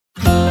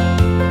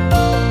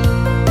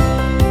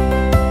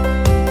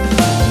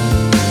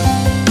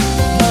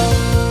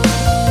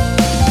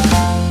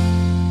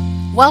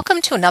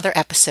Welcome to another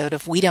episode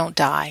of We Don't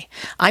Die.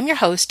 I'm your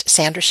host,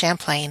 Sandra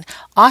Champlain,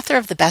 author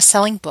of the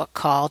best-selling book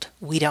called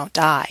We Don't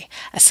Die,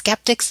 A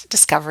Skeptic's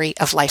Discovery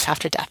of Life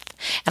After Death.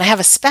 And I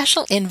have a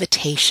special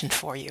invitation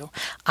for you.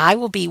 I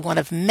will be one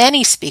of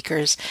many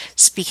speakers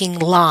speaking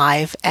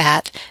live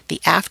at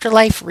the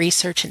Afterlife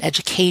Research and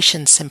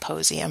Education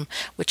Symposium,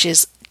 which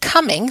is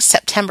coming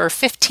September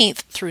 15th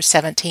through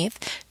 17th,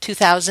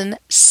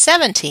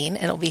 2017,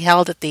 and it'll be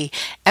held at the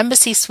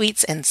Embassy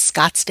Suites in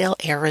Scottsdale,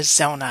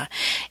 Arizona.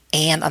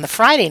 And on the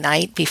Friday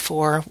night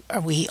before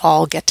we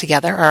all get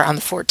together, or on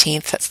the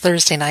 14th, that's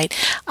Thursday night,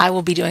 I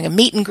will be doing a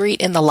meet and greet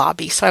in the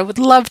lobby. So I would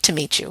love to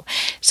meet you.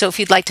 So if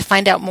you'd like to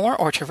find out more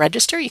or to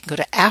register, you can go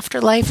to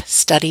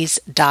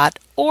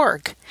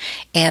afterlifestudies.org.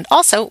 And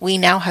also, we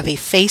now have a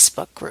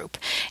Facebook group.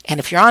 And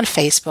if you're on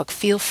Facebook,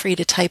 feel free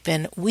to type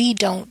in We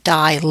Don't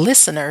Die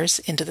Listeners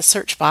into the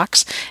search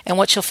box. And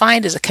what you'll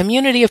find is a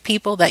community of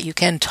people that you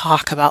can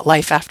talk about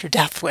life after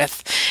death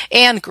with,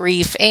 and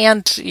grief,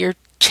 and your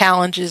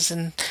challenges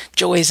and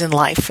joys in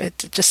life.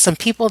 It's just some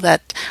people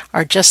that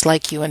are just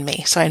like you and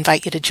me. So I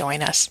invite you to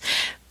join us.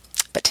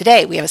 But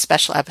today we have a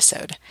special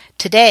episode.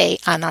 Today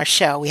on our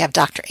show we have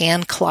Dr.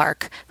 Ann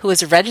Clark, who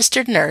is a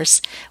registered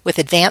nurse with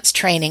advanced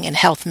training in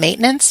health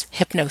maintenance,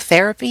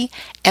 hypnotherapy,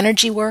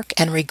 energy work,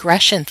 and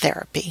regression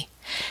therapy.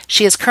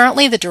 She is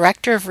currently the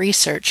Director of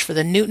Research for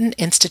the Newton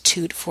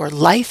Institute for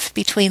Life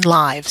Between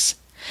Lives.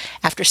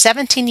 After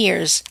 17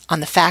 years on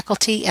the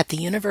faculty at the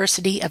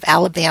University of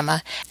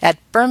Alabama at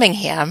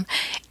Birmingham,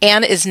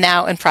 Ann is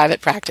now in private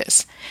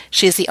practice.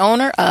 She is the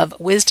owner of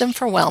Wisdom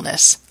for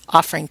Wellness,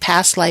 offering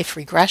past life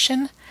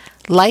regression,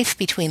 life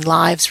between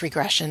lives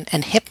regression,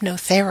 and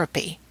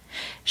hypnotherapy.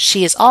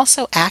 She is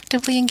also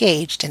actively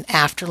engaged in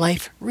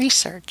afterlife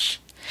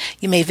research.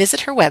 You may visit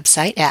her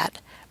website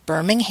at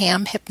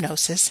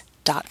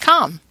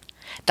birminghamhypnosis.com.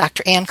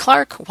 Dr. Ann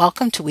Clark,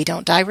 welcome to We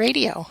Don't Die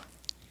Radio.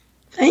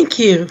 Thank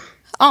you.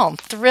 Oh, I'm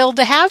thrilled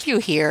to have you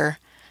here.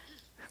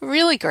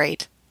 Really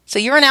great. So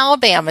you're in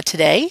Alabama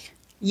today?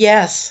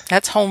 Yes.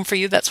 That's home for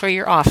you. That's where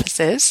your office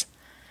is.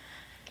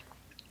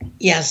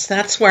 Yes,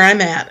 that's where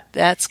I'm at.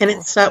 That's cool.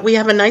 And it's we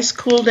have a nice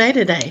cool day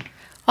today.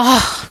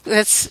 Oh,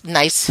 that's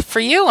nice for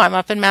you. I'm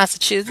up in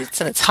Massachusetts,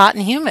 and it's hot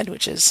and humid,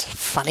 which is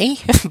funny,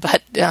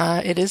 but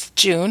it is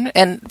June.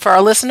 And for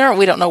our listener,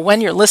 we don't know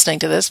when you're listening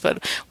to this,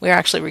 but we're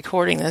actually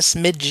recording this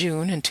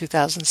mid-June in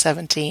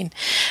 2017.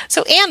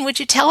 So, Ann, would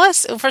you tell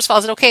us, first of all,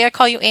 is it okay I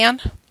call you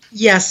Ann?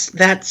 Yes,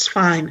 that's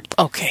fine.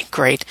 Okay,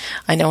 great.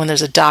 I know when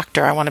there's a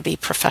doctor, I want to be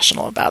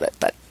professional about it,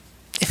 but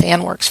if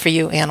Ann works for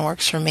you, Ann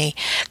works for me.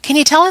 Can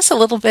you tell us a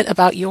little bit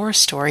about your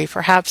story,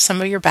 perhaps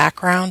some of your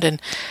background and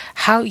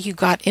how you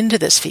got into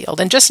this field?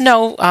 And just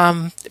know,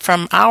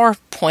 from our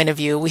point of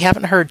view, we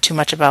haven't heard too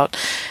much about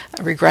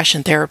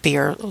regression therapy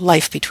or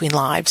life between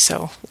lives,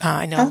 so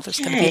I know there's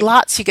going to be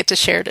lots you get to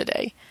share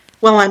today.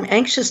 Well, I'm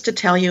anxious to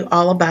tell you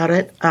all about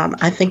it.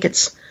 I think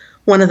it's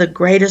one of the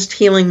greatest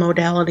healing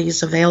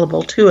modalities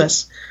available to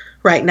us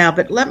right now,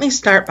 but let me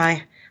start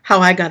by how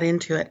I got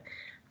into it.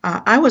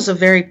 I was a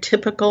very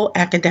typical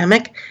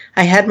academic.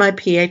 I had my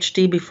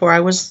PhD before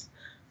I was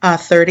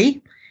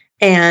 30,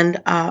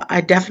 and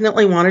I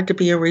definitely wanted to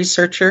be a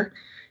researcher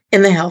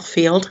in the health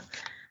field.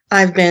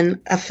 I've been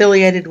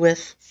affiliated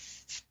with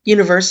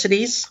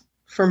universities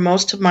for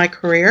most of my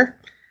career,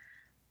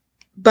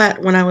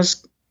 but when I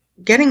was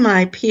getting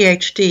my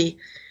PhD,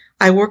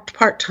 I worked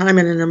part-time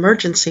in an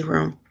emergency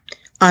room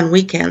on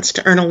weekends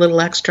to earn a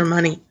little extra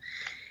money.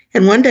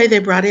 And one day they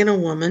brought in a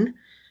woman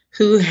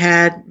who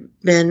had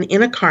been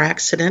in a car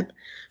accident.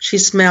 She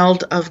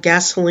smelled of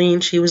gasoline.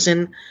 She was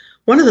in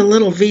one of the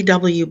little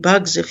VW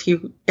Bugs, if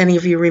any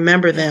of you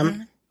remember them.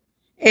 Mm-hmm.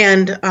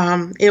 And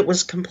it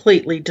was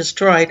completely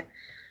destroyed.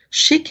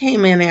 She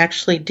came in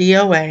actually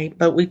DOA,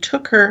 but we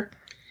took her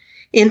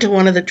into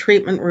one of the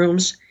treatment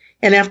rooms,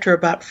 and after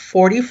about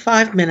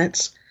 45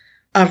 minutes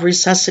of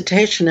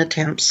resuscitation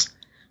attempts,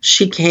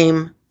 she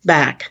came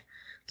back.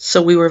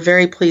 So we were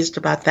very pleased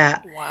about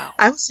that. Wow.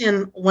 I was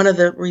in one of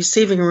the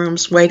receiving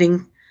rooms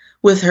waiting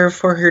with her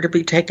for her to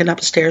be taken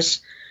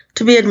upstairs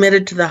to be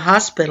admitted to the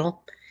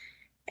hospital.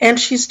 And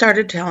she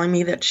started telling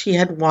me that she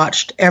had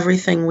watched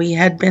everything we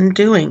had been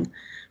doing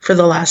for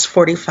the last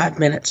 45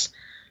 minutes.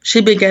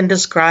 She began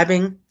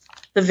describing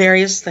the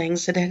various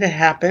things that had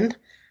happened.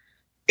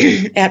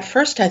 At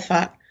first I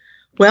thought,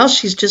 well,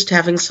 she's just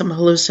having some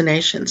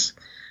hallucinations.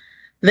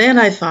 Then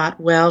I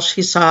thought, well,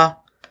 she saw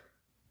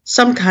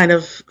some kind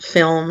of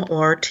film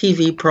or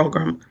TV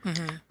program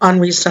on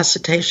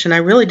resuscitation. I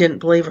really didn't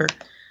believe her.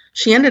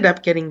 She ended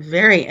up getting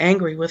very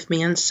angry with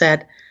me and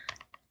said,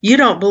 "You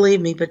don't believe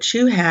me, but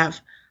you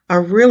have a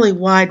really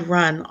wide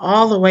run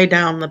all the way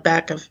down the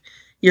back of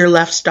your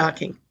left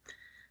stocking."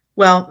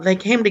 Well, they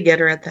came to get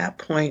her at that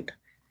point.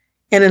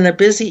 And in a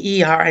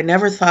busy ER, I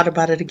never thought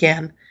about it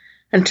again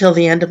until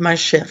the end of my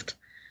shift.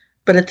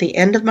 But at the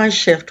end of my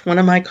shift, one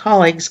of my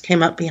colleagues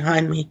came up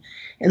behind me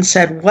and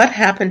said, "What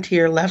happened to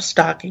your left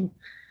stocking?"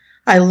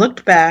 I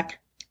looked back,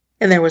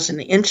 and there was an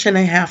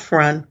 1.5-inch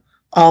run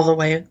all the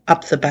way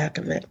up the back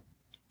of it.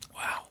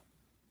 Wow.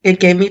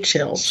 It gave me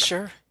chills.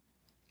 Sure.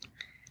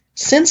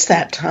 Since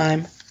that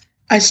time,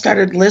 I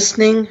started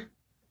listening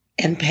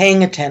and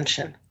paying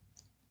attention.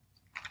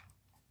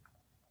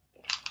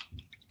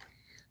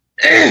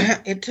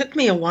 It took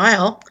me a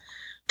while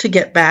to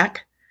get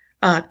back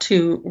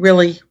to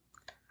really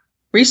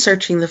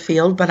researching the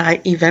field, but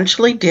I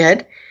eventually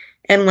did.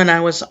 And when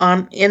I was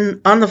on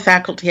the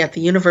faculty at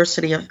the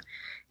University of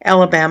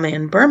Alabama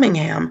in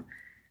Birmingham,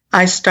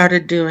 I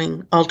started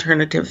doing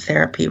alternative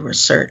therapy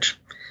research.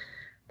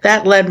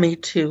 That led me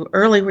to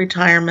early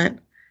retirement,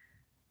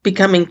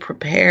 becoming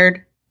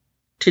prepared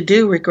to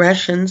do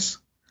regressions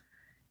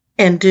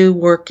and do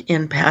work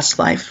in past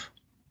life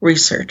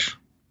research.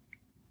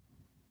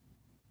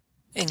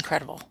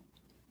 Incredible.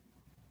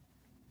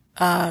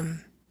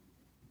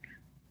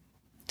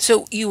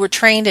 So you were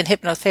trained in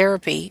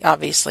hypnotherapy,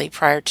 obviously,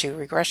 prior to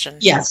regression.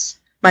 Yes.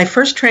 My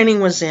first training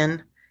was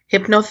in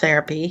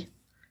hypnotherapy.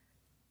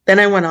 Then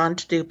I went on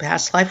to do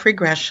past life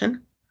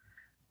regression,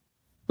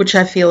 which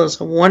I feel is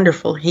a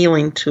wonderful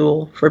healing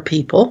tool for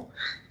people.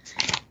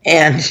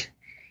 And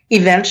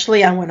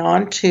eventually I went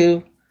on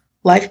to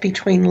life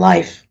between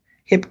life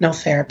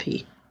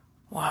hypnotherapy.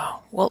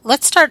 Wow. Well,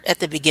 let's start at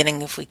the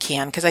beginning if we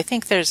can, because I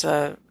think there's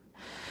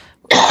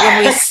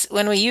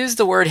when we use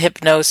the word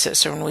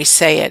hypnosis, or when we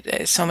say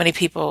it, so many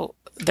people,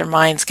 their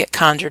minds get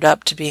conjured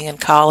up to being in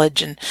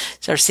college and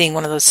start seeing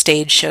one of those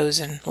stage shows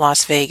in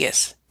Las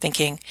Vegas,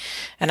 thinking,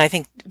 and I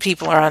think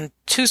people are on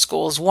two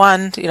schools.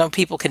 One,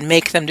 people can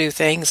make them do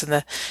things,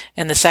 and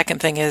the second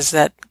thing is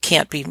that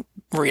can't be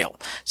real.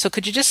 So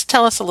could you just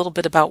tell us a little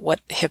bit about what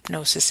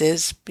hypnosis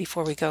is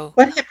before we go?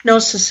 What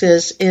hypnosis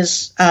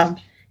is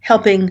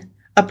helping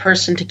a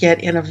person to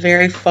get in a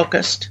very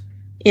focused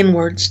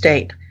inward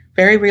state,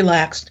 very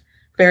relaxed,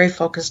 very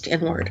focused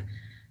inward.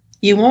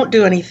 You won't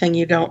do anything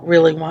you don't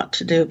really want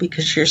to do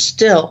because you're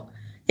still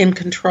in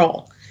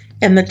control.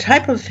 And the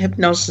type of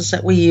hypnosis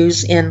that we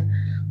use in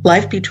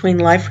life between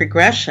life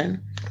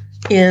regression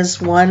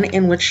is one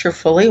in which you're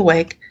fully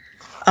awake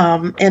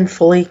and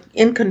fully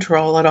in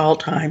control at all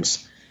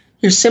times.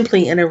 You're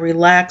simply in a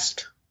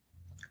relaxed,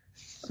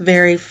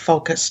 very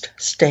focused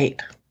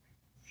state.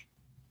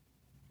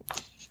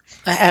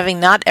 Having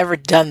not ever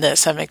done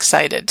this, I'm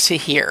excited to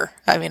hear.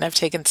 I mean, I've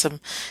taken some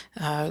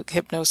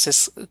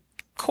hypnosis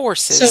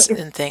courses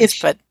and things,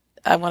 but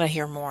I want to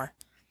hear more.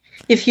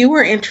 If you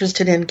were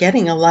interested in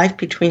getting a life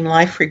between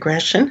life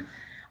regression,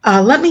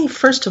 let me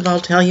first of all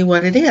tell you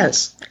what it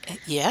is.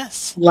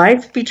 Yes.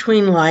 Life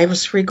between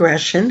lives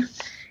regression,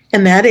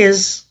 and that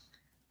is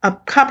a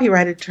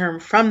copyrighted term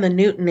from the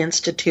Newton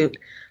Institute.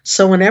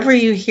 So whenever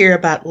you hear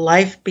about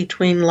life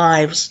between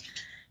lives,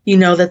 you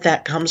know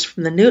that comes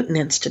from the Newton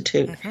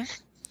Institute. Mm-hmm.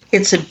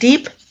 It's a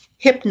deep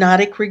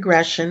hypnotic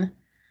regression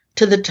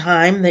to the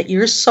time that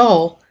your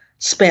soul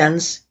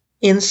spends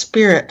in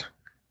spirit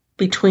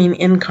between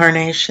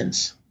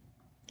incarnations.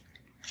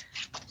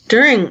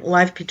 During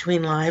life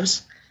between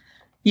lives,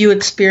 you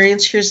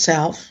experience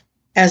yourself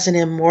as an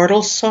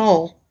immortal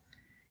soul.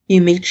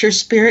 You meet your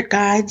spirit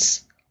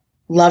guides,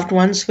 loved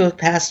ones who have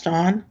passed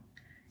on,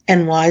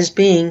 and wise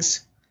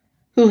beings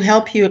who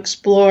help you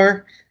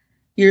explore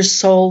your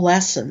soul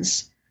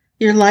lessons,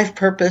 your life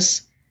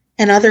purpose,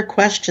 and other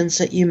questions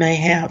that you may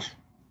have.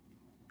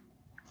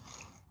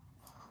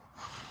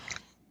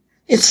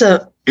 It's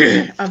a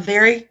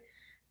very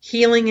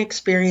healing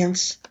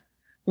experience,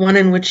 one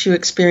in which you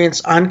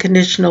experience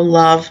unconditional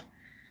love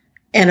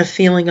and a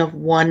feeling of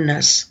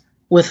oneness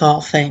with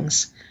all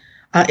things.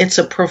 It's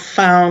a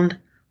profound,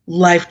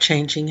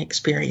 life-changing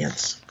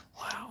experience.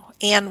 Wow.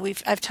 And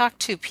we've talked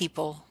to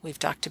people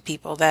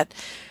that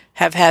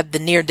have had the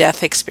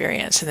near-death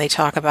experience, and they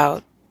talk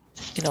about,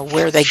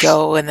 where they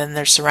go, and then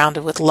they're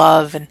surrounded with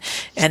love,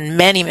 and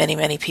many, many,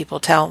 many people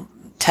tell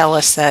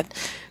us that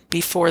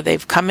before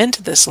they've come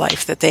into this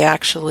life, that they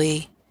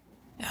actually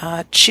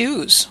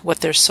choose what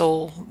their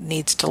soul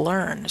needs to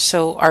learn.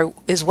 So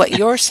is what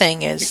you're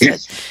saying is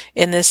that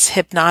in this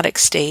hypnotic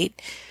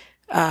state,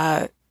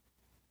 that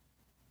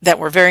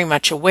we're very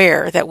much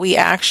aware that we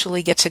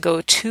actually get to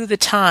go to the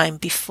time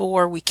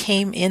before we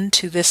came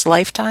into this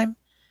lifetime?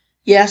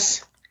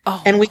 Yes. Oh.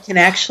 And we can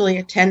actually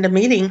attend a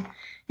meeting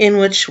in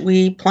which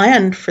we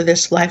planned for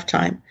this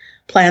lifetime,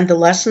 planned the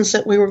lessons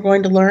that we were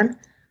going to learn,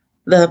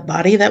 the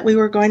body that we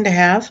were going to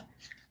have,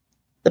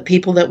 the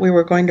people that we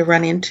were going to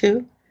run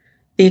into,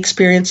 the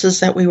experiences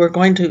that we were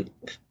going to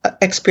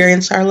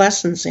experience our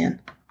lessons in.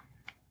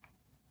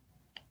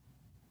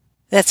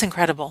 That's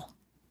incredible.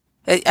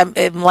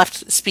 I'm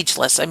left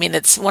speechless. I mean,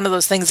 it's one of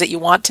those things that you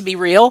want to be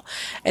real,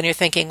 and you're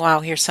thinking, wow,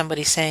 here's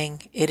somebody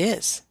saying it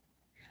is.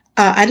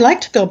 I'd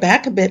like to go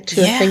back a bit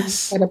to a thing you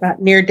said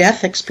about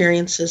near-death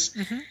experiences.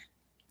 Mm-hmm.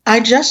 I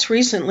just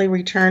recently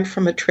returned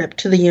from a trip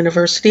to the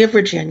University of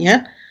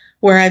Virginia,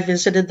 where I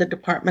visited the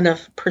Department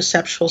of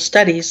Perceptual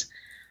Studies,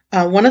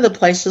 one of the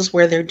places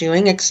where they're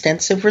doing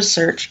extensive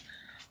research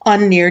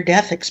on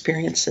near-death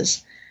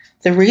experiences.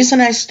 The reason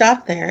I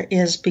stopped there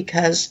is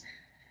because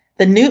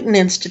the Newton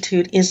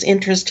Institute is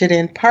interested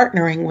in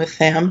partnering with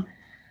them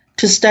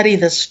to study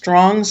the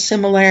strong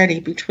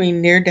similarity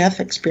between near-death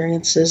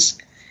experiences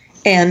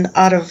and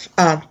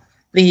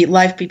the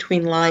life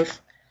between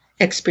life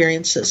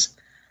experiences.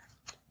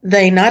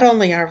 They not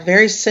only are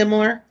very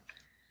similar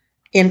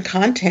in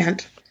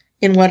content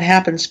in what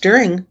happens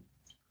during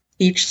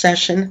each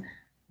session,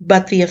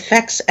 but the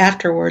effects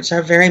afterwards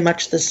are very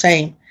much the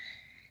same.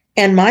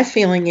 And my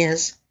feeling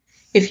is,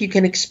 if you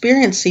can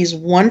experience these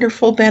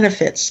wonderful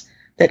benefits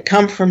that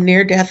come from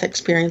near-death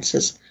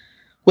experiences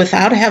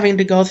without having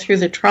to go through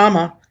the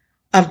trauma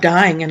of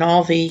dying and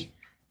all the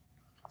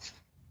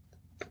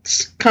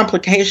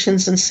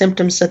complications and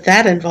symptoms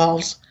that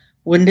involves,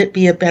 wouldn't it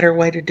be a better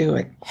way to do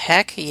it?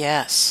 Heck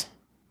yes.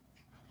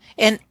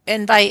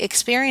 And by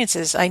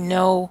experiences, I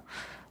know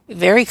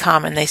very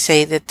common, they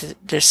say that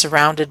they're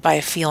surrounded by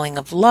a feeling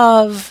of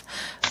love,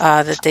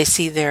 that they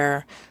see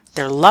their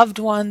loved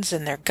ones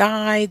and their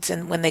guides,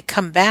 and when they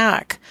come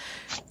back,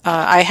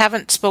 I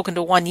haven't spoken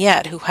to one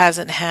yet who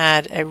hasn't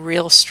had a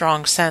real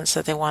strong sense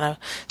that they want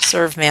to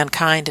serve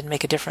mankind and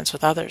make a difference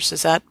with others.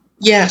 Is that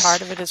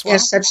part of it as well?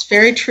 Yes, that's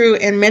very true.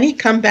 And many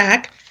come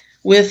back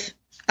with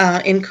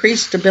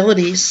increased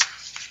abilities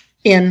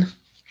in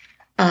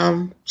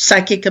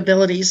psychic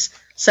abilities,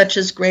 such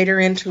as greater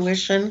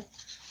intuition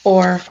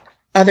or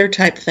other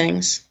type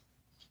things.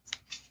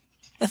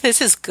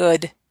 This is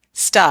good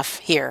stuff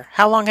here.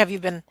 How long have you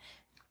been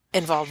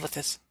involved with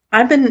this?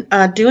 I've been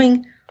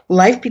doing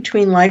life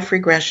between life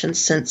regression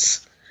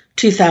since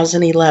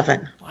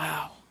 2011.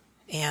 Wow.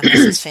 And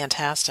this is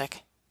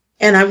fantastic.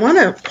 And I want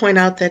to point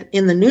out that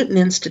in the Newton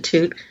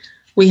Institute,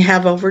 we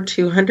have over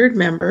 200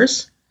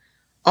 members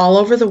all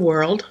over the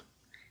world.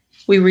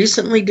 We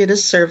recently did a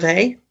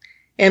survey,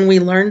 and we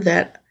learned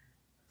that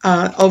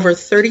over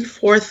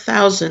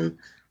 34,000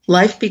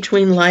 life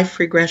between life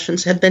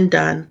regressions have been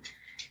done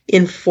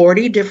in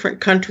 40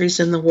 different countries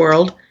in the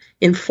world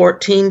in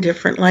 14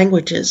 different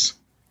languages.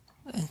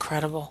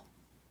 Incredible.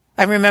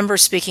 I remember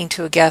speaking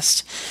to a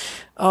guest,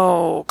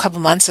 a couple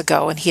months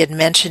ago, and he had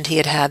mentioned he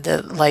had had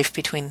the life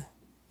between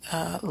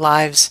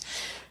lives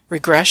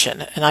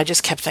regression, and I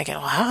just kept thinking,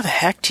 well, how the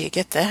heck do you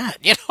get that?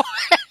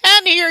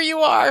 And here you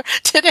are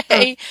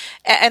today.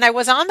 And I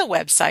was on the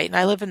website, and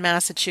I live in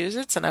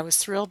Massachusetts, and I was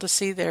thrilled to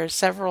see there are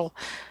several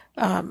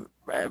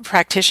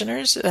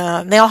practitioners.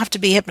 They all have to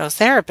be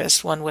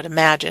hypnotherapists, one would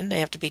imagine. They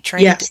have to be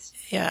trained. Yes.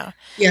 Yeah.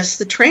 Yes,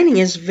 the training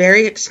is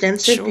very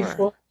extensive. Sure.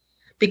 Before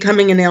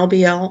becoming an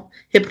LBL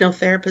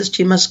hypnotherapist,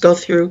 you must go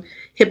through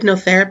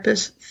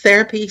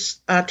therapy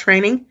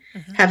training,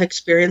 have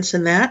experience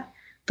in that,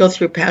 go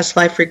through past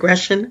life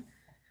regression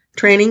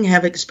training,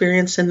 have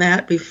experience in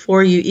that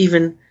before you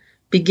even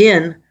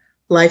begin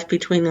life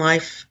between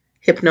life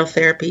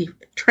hypnotherapy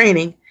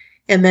training.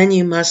 And then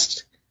you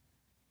must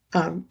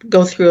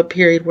go through a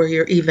period where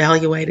you're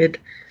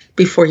evaluated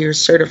before you're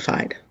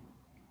certified.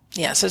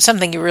 Yeah, so it's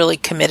something you're really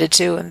committed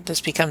to, and this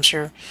becomes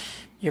your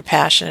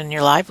passion and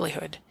your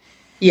livelihood.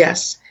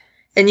 Yes,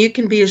 and you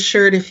can be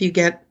assured if you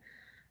get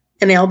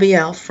an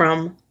LBL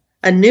from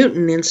a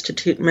Newton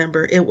Institute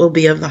member, it will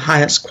be of the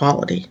highest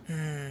quality.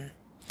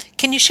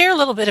 Can you share a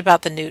little bit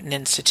about the Newton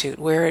Institute,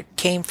 where it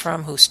came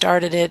from, who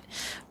started it?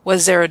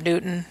 Was there a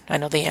Newton? I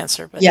know the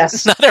answer, but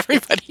yes, not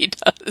everybody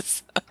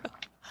does.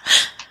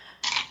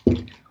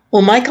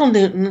 Well,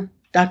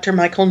 Dr.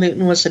 Michael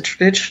Newton was a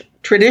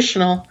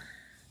traditional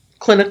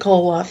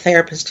clinical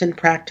therapist in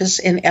practice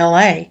in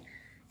L.A.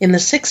 in the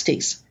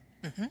 60s.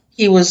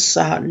 He was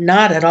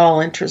not at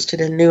all interested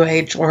in New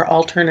Age or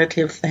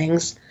alternative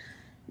things,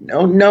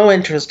 no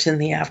interest in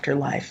the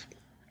afterlife.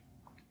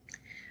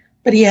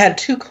 But he had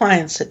two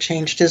clients that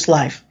changed his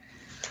life.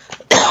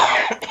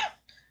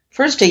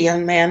 First, a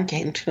young man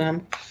came to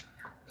him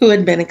who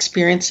had been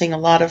experiencing a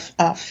lot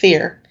of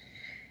fear,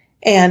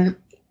 and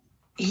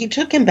he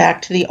took him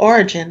back to the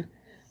origin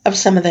of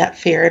some of that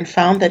fear and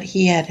found that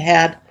he had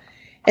had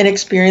an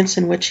experience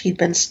in which he'd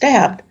been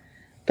stabbed,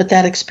 but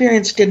that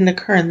experience didn't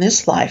occur in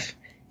this life.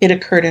 It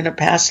occurred in a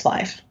past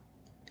life.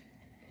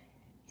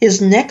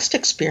 His next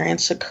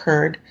experience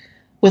occurred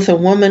with a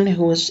woman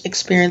who was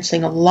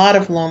experiencing a lot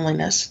of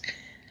loneliness.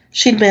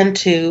 She'd been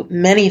to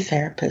many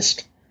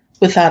therapists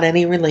without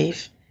any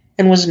relief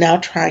and was now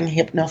trying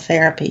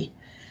hypnotherapy.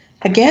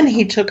 Again,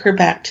 he took her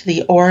back to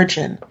the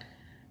origin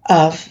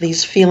of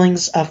these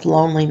feelings of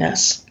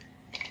loneliness.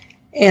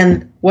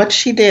 And what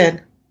she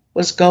did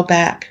was go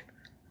back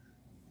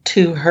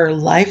to her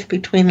life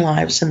between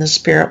lives in the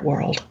spirit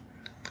world.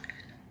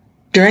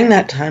 During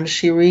that time,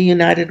 she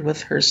reunited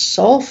with her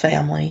soul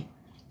family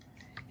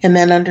and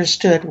then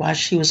understood why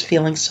she was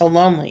feeling so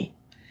lonely,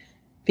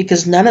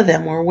 because none of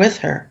them were with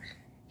her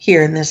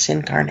here in this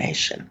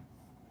incarnation.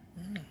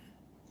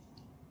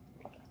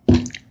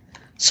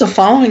 So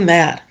following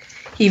that,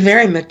 he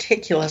very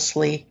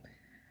meticulously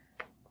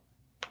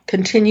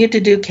continued to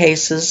do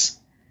cases,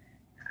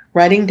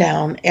 writing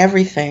down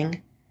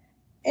everything,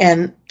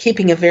 and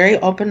keeping a very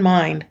open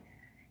mind.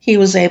 He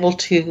was able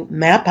to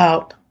map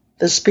out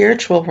the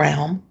spiritual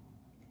realm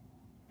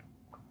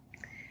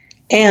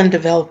and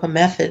develop a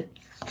method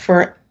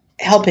for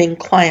helping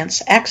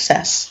clients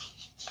access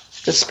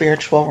the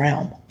spiritual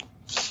realm.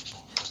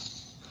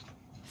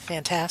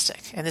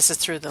 Fantastic. And this is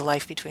through the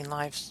Life Between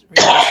Lives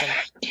regression.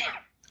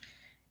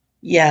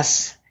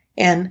 Yes.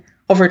 And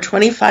over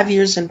 25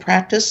 years in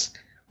practice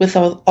with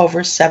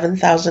over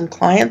 7,000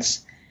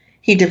 clients,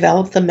 he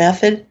developed the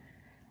method,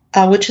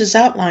 which is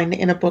outlined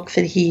in a book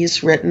that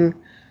he's written.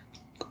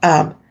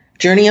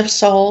 Journey of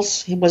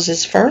Souls was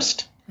his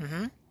first.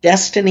 Mm-hmm.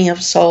 Destiny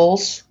of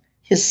Souls,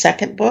 his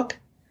second book,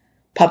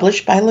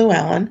 published by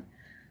Llewellyn.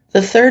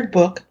 The third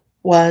book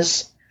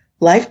was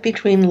Life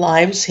Between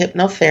Lives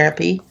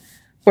Hypnotherapy,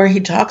 where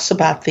he talks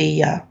about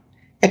the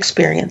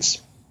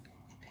experience.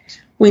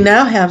 We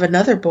now have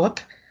another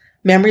book,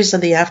 Memories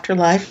of the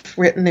Afterlife,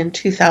 written in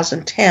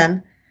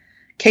 2010,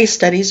 case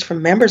studies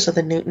from members of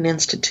the Newton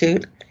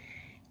Institute.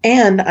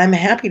 And I'm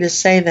happy to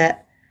say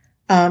that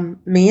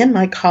me and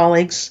my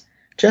colleagues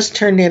just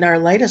turned in our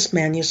latest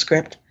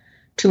manuscript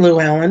to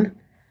Llewellyn.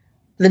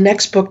 The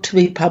next book to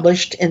be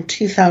published in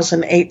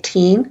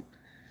 2018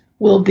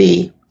 will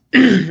be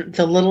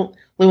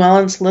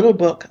Llewellyn's Little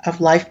Book of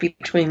Life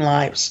Between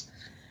Lives,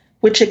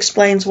 which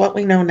explains what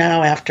we know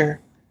now after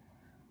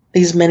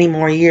these many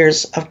more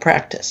years of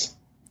practice.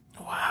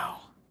 Wow.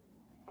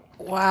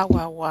 Wow,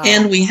 wow, wow.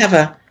 And we have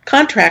a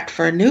contract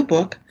for a new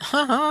book,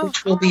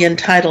 which will be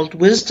entitled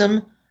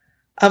Wisdom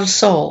of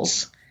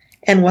Souls.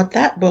 And what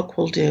that book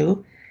will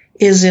do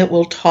is it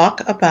will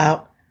talk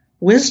about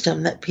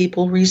wisdom that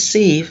people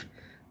receive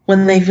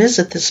when they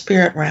visit the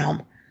spirit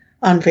realm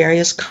on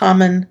various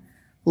common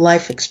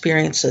life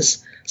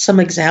experiences. Some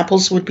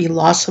examples would be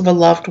loss of a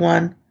loved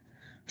one,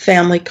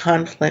 family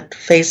conflict,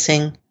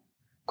 facing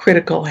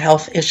critical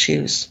health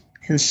issues,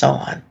 and so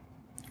on.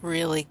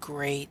 Really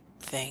great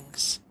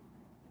things.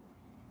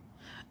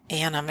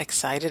 And I'm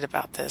excited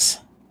about this.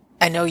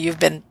 I know you've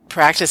been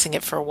practicing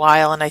it for a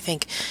while, and I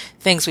think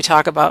things we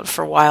talk about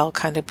for a while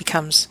kind of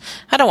becomes,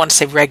 I don't want to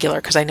say regular,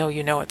 because I know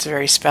you know it's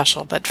very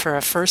special, but for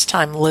a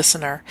first-time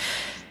listener,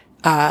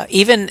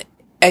 even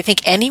I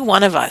think any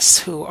one of us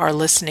who are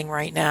listening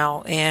right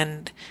now,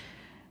 and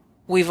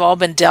we've all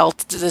been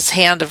dealt this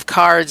hand of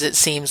cards, it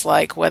seems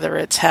like, whether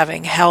it's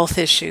having health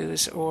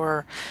issues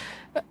or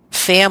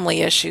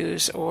family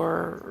issues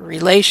or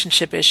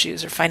relationship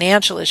issues or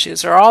financial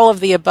issues or all of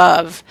the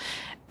above,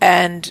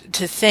 and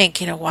to think,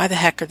 why the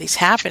heck are these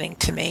happening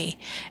to me?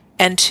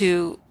 And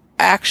to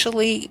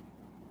actually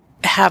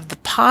have the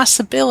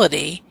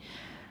possibility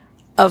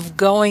of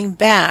going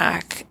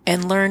back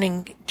and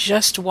learning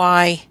just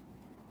why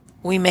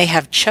we may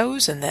have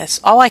chosen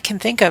this. All I can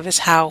think of is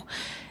how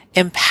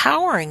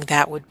empowering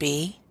that would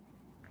be,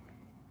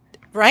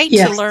 right?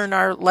 Yes. To learn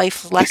our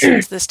life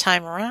lessons this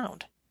time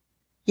around.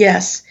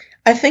 Yes.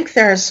 I think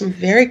there are some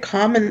very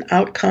common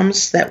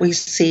outcomes that we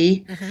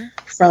see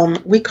from,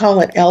 we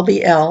call it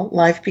LBL,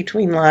 Life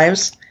Between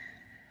Lives.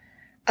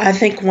 I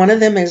think one of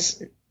them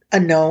is a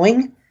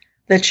knowing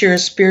that you're a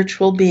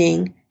spiritual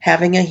being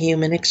having a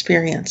human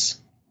experience.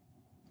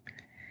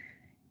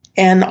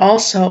 And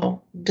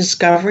also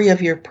discovery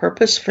of your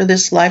purpose for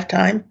this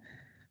lifetime,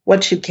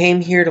 what you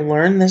came here to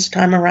learn this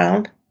time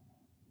around.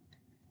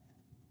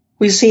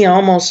 We see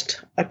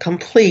almost a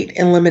complete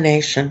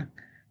elimination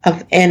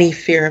of any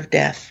fear of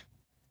death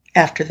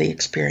after the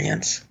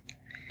experience.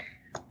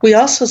 We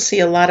also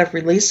see a lot of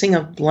releasing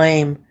of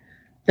blame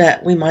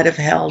that we might have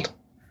held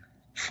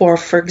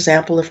for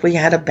example, if we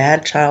had a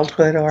bad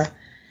childhood or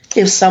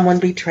if someone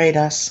betrayed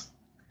us.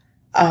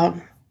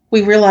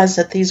 We realize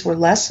that these were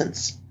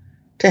lessons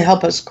to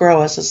help us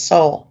grow as a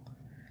soul.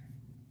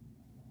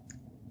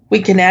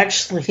 We can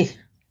actually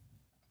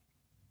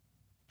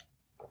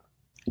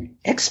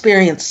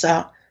experience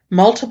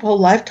multiple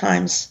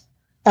lifetimes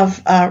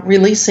of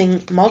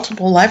releasing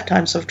multiple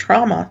lifetimes of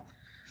trauma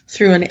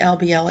through an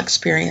LBL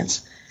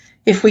experience.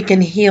 If we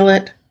can heal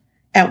it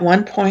at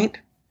one point,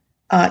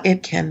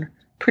 it can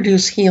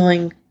produce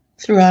healing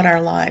throughout our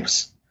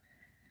lives.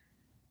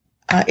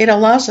 It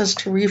allows us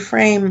to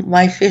reframe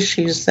life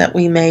issues that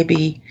we may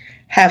be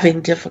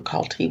having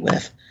difficulty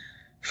with.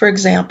 For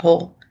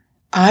example,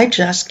 I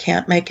just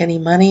can't make any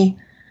money.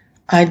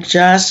 I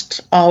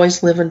just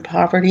always live in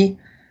poverty.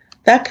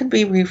 That could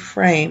be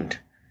reframed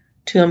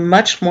to a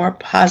much more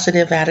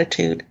positive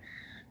attitude,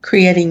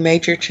 creating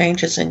major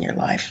changes in your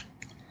life.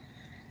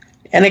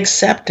 And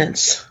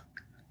acceptance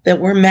that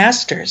we're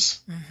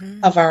masters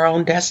of our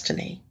own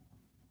destiny.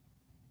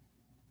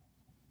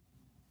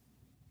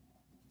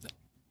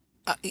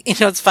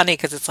 It's funny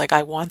because it's like,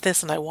 I want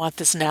this and I want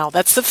this now.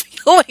 That's the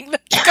feeling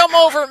that come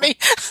over me.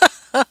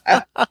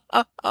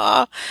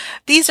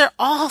 These are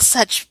all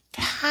such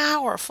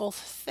powerful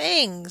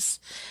things.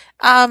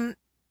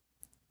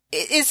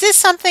 Is this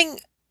something,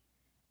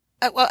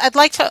 well, I'd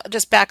like to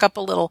just back up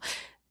a little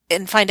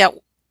and find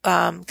out,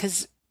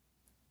 because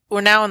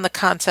we're now in the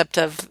concept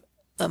of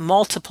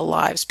multiple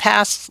lives,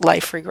 past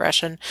life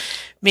regression,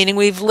 meaning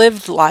we've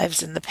lived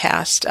lives in the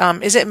past.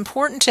 Is it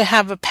important to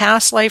have a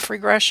past life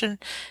regression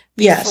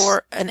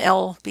before an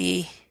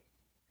LBL?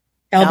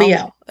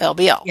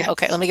 LBL. Yes.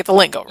 Okay, let me get the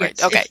lingo right.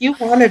 Yes. Okay. If you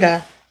wanted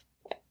a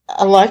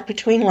life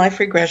between life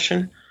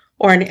regression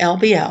or an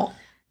LBL,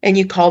 and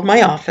you called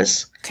my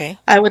office, okay,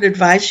 I would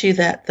advise you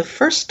that the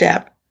first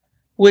step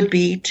would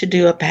be to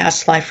do a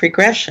past life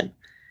regression.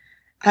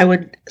 I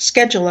would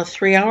schedule a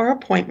 3-hour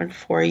appointment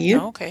for you,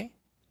 Oh, okay.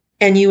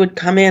 and you would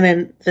come in,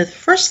 and the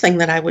first thing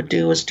that I would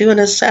do was do an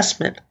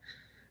assessment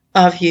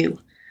of you.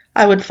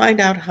 I would find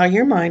out how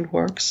your mind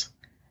works,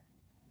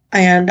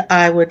 and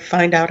I would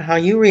find out how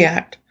you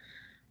react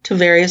to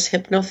various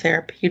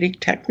hypnotherapeutic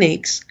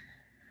techniques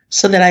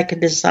so that I could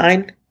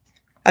design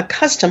a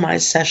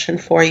customized session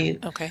for you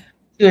Okay.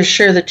 to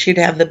assure that you'd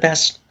have the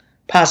best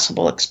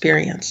possible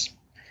experience.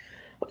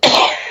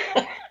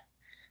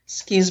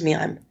 Excuse me,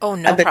 Oh,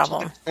 no I've been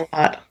problem. talking a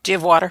lot. Do you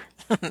have water?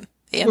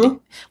 Handy? Hmm?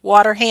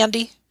 Water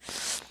handy?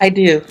 I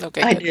do.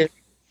 Okay, I good. do.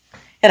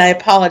 And I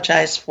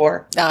apologize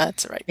for No,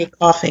 that's all right. me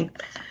coughing.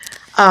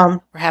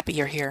 We're happy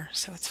you're here,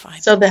 so it's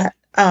fine. So that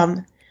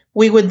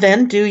we would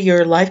then do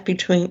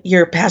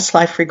your past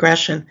life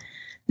regression.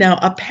 Now,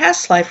 a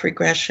past life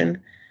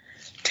regression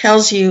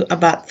tells you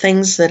about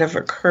things that have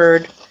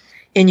occurred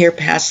in your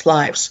past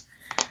lives.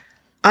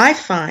 I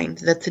find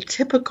that the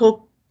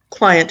typical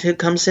client who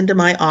comes into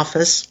my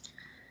office,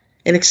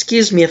 and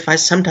excuse me if I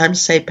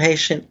sometimes say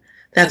patient,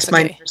 that's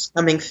okay.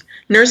 my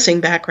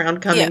nursing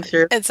background coming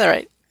through, It's all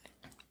right.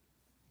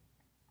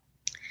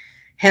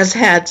 has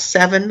had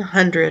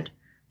 700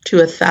 to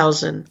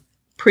 1,000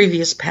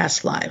 previous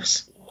past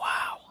lives.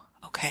 Wow.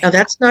 Okay. Now,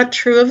 that's not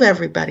true of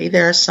everybody.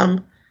 There are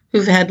some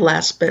who've had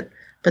less, but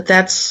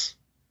that's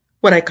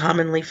what I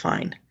commonly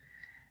find.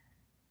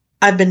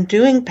 I've been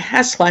doing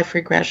past life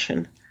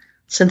regression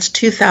since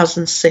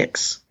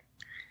 2006,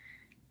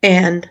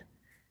 and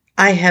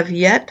I have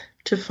yet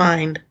to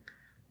find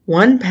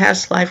one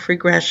past life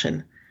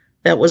regression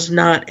that was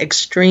not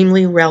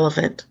extremely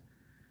relevant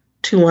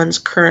to one's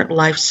current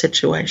life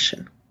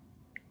situation.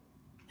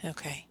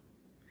 Okay.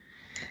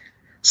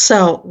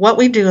 So what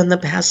we do in the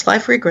past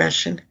life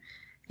regression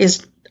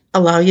is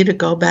allow you to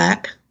go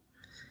back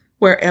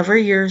wherever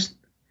your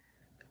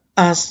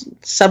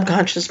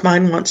subconscious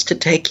mind wants to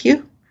take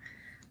you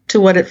to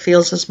what it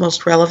feels is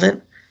most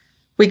relevant.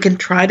 We can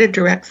try to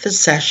direct the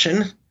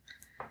session.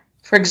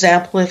 For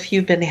example, if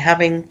you've been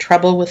having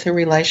trouble with a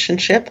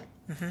relationship,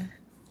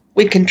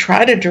 we can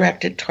try to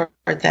direct it toward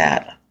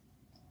that.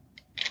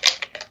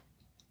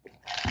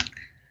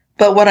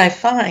 But what I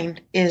find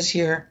is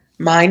your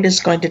mind is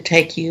going to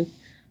take you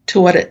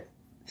to what it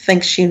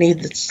thinks you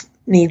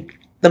need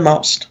the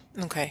most.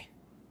 Okay.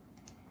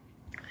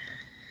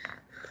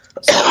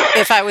 So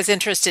if I was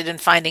interested in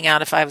finding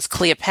out if I was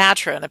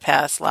Cleopatra in a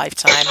past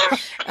lifetime,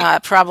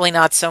 probably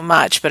not so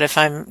much. But if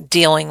I'm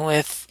dealing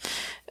with,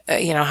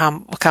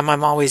 how come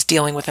I'm always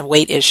dealing with a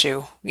weight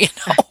issue,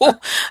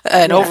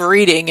 and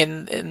overeating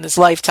in this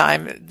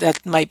lifetime,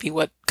 that might be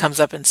what comes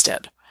up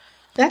instead.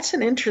 That's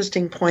an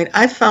interesting point.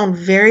 I've found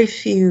very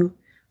few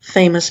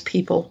famous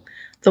people.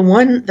 The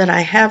one that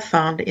I have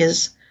found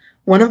is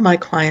one of my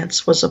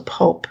clients was a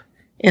pope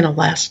in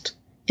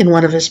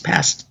one of his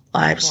past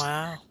lives.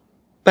 Wow.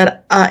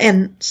 But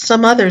and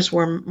some others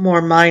were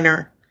more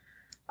minor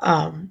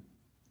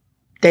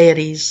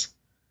deities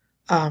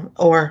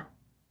or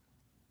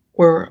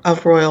were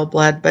of royal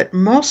blood. But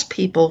most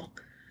people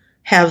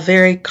have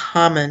very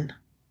common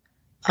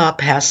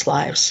past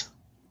lives.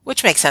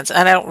 Which makes sense.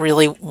 And I don't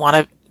really want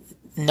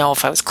to know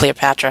if I was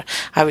Cleopatra.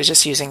 I was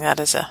just using that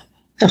as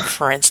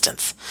for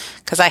instance,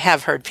 because I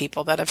have heard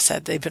people that have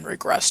said they've been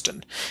regressed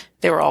and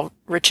they were all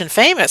rich and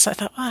famous. I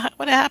thought, well,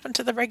 what happened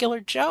to the regular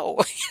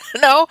Joe?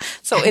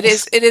 So it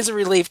is a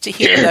relief to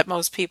hear that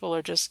most people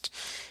are just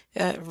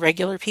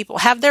regular people.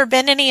 Have there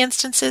been any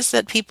instances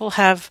that people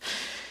have,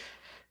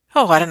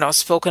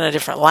 spoken a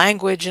different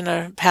language in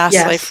a past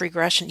life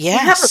regression?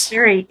 Yes. We have a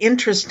very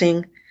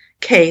interesting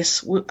case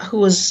who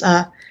was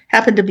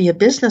happened to be a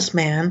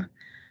businessman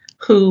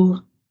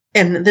who,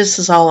 and this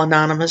is all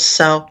anonymous,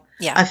 so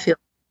I feel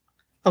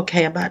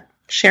okay about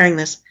sharing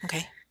this.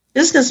 Okay.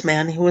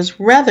 Businessman who was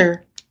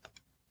rather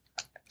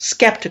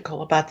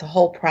skeptical about the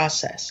whole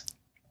process.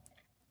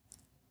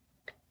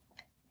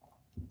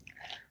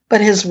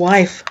 But his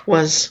wife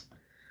was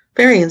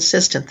very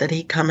insistent that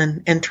he come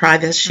in and try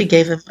this. She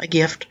gave him a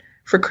gift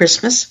for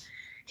Christmas.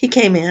 He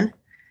came in.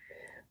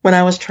 When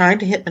I was trying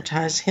to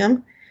hypnotize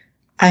him,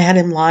 I had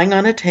him lying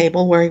on a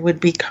table where he would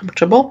be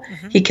comfortable.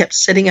 He kept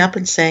sitting up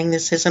and saying,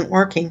 "This isn't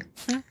working."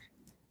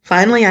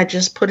 Finally, I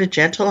just put a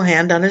gentle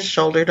hand on his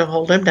shoulder to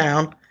hold him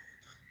down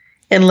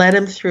and led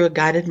him through a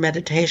guided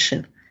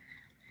meditation.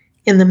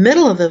 In the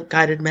middle of the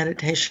guided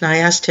meditation, I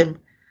asked him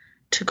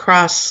to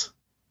cross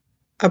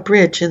a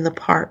bridge in the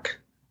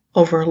park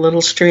over a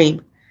little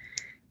stream.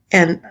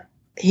 And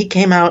he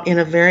came out in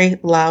a very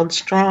loud,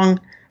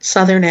 strong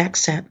Southern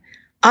accent.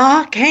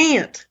 "I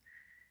can't."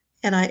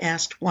 And I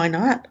asked, "Why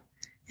not?"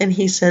 And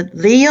he said,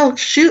 "They'll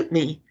shoot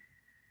me."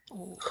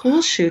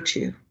 "Who'll shoot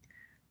you?"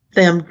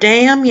 "Them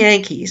damn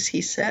Yankees,"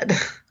 he said.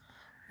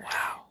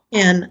 Wow.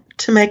 And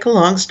to make a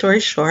long story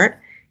short,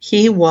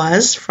 he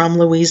was from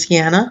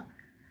Louisiana,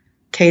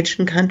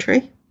 Cajun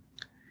country.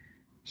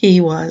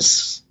 He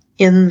was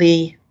in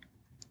the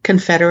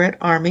Confederate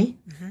Army.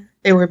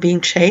 They were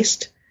being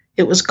chased.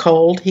 It was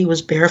cold. He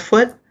was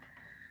barefoot.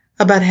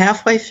 About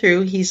halfway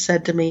through, he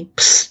said to me,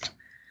 "Psst,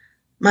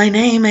 my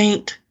name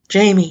ain't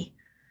Jamie."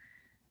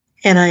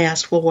 And I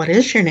asked, well, what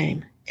is your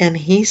name? And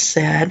he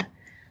said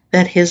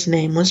that his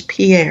name was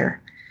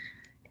Pierre.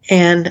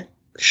 And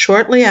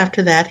shortly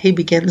after that, he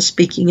began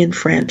speaking in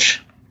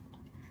French.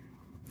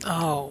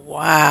 Oh,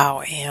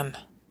 wow, Anne.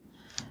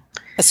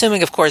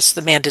 Assuming, of course,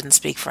 the man didn't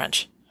speak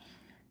French.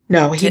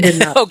 No, he did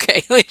not.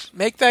 Okay,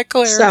 make that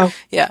clear. So,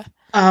 yeah.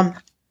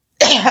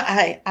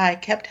 I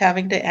kept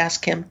having to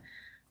ask him,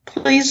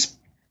 please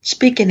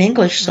speak in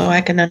English so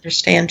I can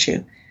understand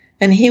you.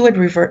 And he would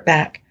revert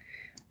back.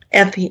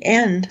 At the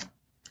end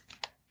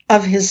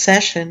of his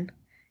session,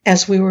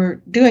 as we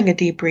were doing a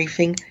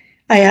debriefing,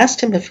 I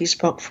asked him if he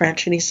spoke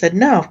French, and he said,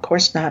 no, of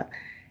course not.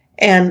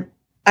 And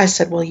I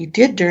said, well, you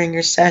did during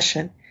your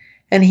session.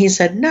 And he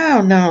said,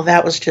 no,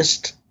 that was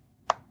just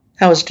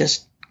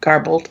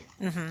garbled.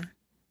 Mm-hmm.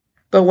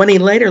 But when he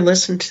later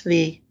listened to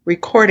the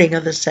recording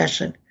of the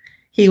session,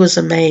 he was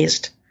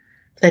amazed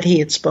that he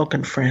had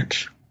spoken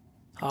French.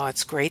 Oh,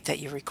 it's great that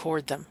you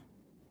record them.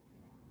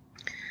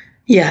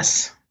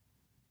 Yes.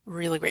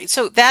 Really great.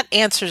 So that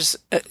answers,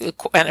 I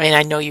mean,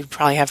 I know you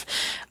probably have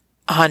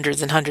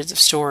hundreds and hundreds of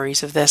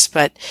stories of this,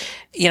 but,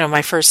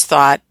 my first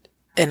thought,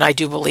 and I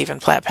do believe in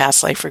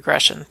past life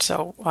regression,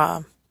 so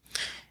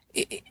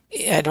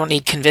I don't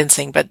need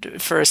convincing,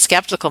 but for a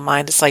skeptical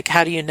mind, it's like,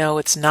 how do you know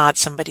it's not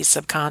somebody's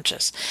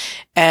subconscious?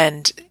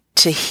 And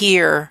to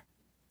hear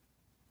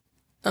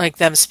like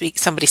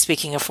somebody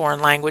speaking a foreign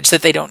language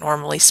that they don't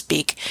normally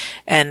speak.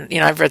 And,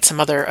 I've read some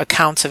other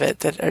accounts of it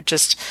that are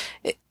just,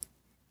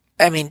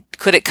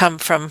 could it come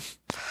from,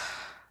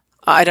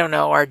 I don't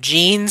know, our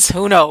genes?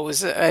 Who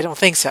knows? I don't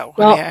think so.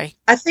 Well,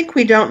 I think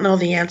we don't know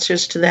the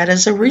answers to that.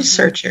 As a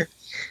researcher,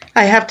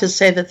 I have to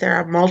say that there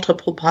are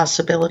multiple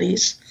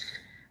possibilities.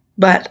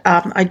 But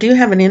I do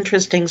have an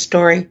interesting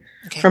story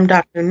from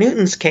Dr.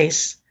 Newton's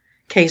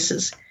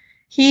cases.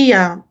 He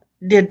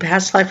did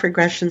past life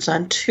regressions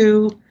on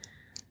two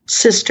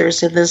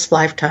sisters in this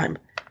lifetime.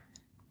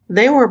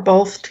 They were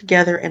both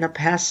together in a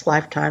past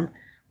lifetime.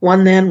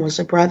 One then was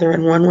a brother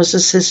and one was a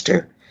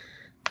sister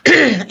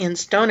in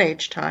Stone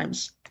Age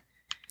times.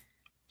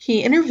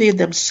 He interviewed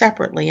them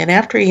separately, and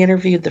after he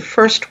interviewed the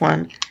first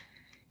one,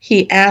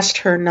 he asked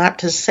her not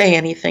to say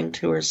anything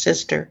to her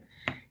sister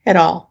at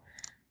all.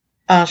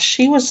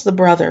 She was the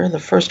brother, the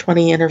first one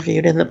he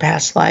interviewed in the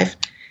past life,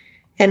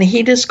 and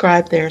he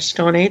described their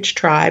Stone Age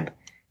tribe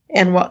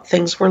and what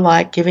things were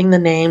like, giving the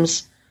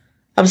names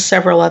of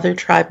several other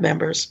tribe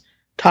members,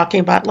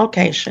 talking about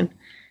location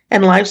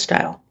and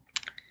lifestyle.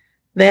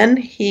 Then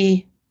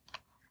he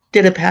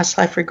did a past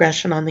life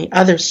regression on the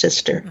other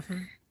sister,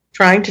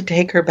 trying to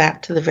take her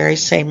back to the very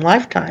same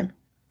lifetime.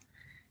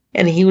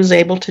 And he was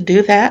able to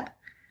do that,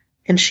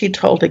 and she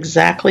told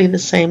exactly the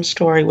same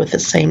story with the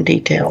same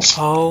details.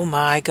 Oh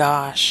my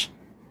gosh.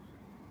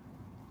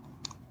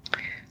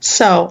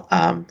 So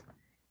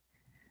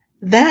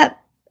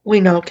that we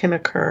know can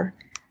occur.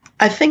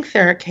 I think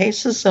there are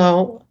cases,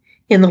 though,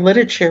 in the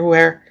literature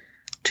where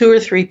 2 or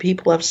 3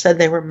 people have said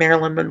they were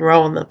Marilyn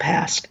Monroe in the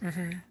past.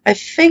 I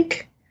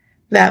think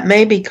that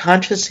may be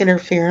conscious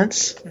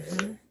interference,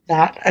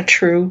 not a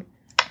true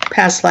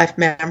past life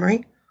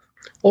memory,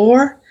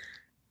 or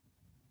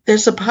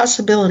there's a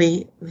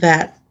possibility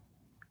that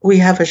we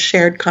have a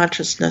shared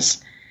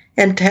consciousness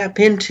and tap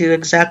into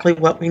exactly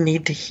what we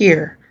need to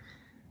hear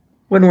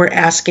when we're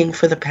asking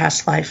for the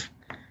past life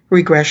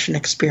regression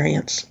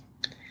experience.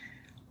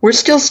 We're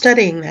still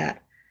studying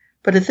that,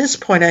 but at this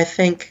point I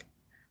think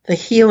the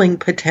healing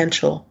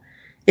potential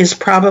is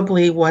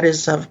probably what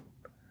is of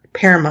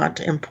paramount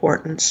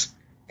importance,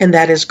 and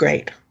that is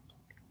great.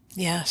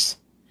 Yes.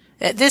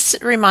 This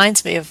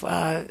reminds me of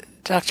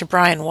Dr.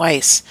 Brian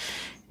Weiss.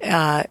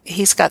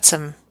 He's got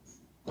some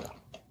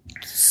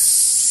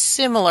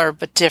similar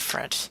but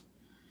different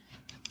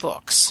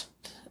books.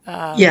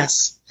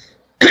 Yes.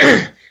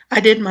 I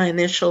did my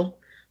initial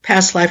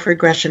past life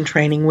regression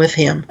training with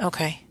him.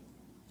 Okay.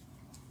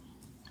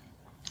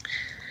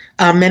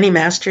 Many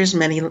masters,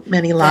 many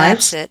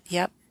lives. That's it,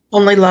 yep.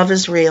 Only love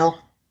is real.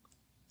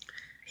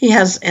 He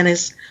has, and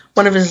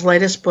one of his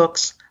latest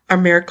books, Our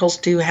Miracles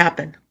Do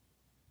Happen.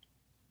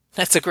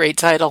 That's a great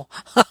title.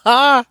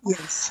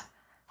 Yes.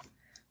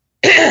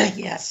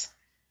 Yes.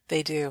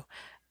 They do.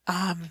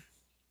 And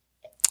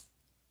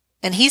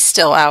he's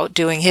still out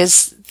doing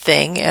his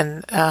thing,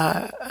 and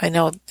I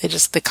know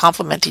they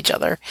complement each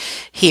other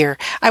here.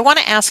 I want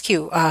to ask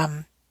you,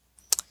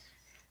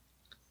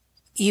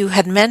 you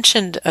had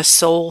mentioned a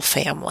soul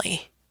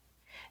family,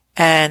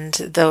 and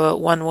the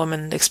one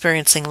woman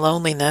experiencing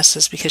loneliness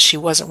is because she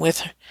wasn't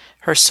with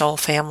her soul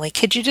family.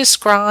 Could you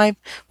describe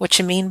what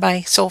you mean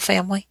by soul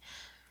family?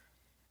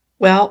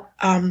 Well,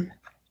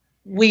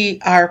 we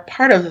are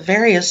part of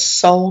various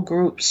soul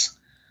groups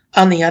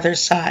on the other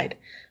side.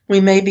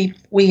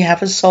 We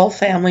have a soul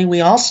family. We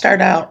all start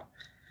out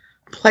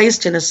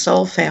placed in a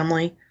soul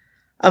family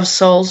of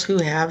souls who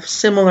have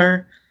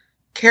similar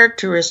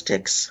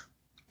characteristics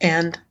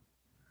and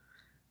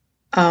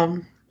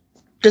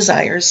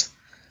desires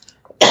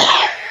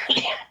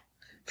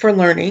for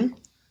learning.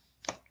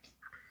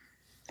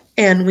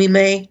 And we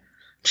may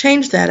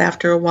change that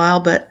after a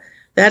while, but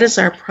that is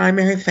our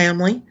primary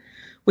family.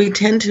 we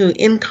tend to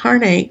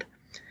incarnate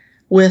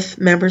with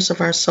members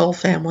of our soul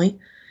family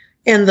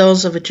and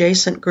those of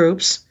adjacent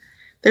groups.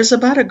 There's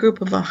about a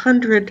group of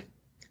 100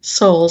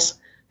 souls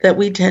that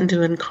we tend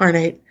to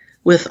incarnate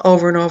with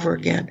over and over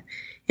again.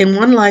 In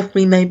one life,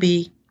 we may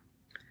be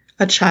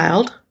a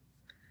child.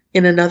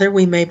 In another,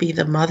 we may be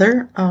the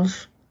mother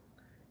of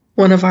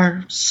one of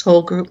our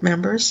soul group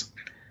members.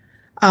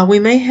 We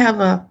may have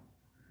a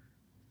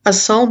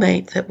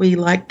soulmate that we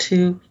like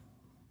to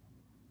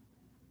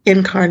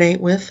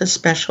incarnate with, a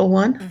special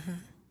one. Mm-hmm.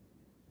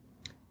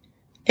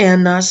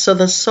 And so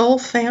the soul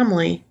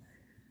family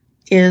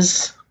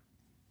is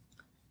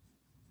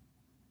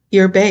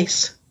your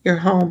base, your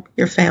home,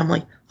 your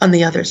family on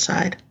the other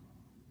side.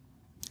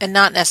 And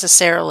not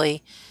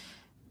necessarily,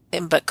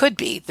 but could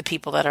be the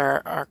people that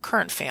are our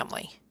current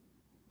family.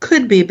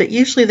 Could be, but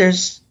usually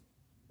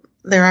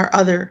there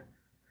are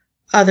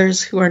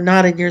others who are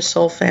not in your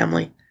soul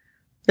family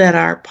that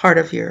are part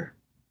of your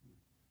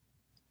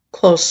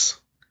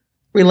close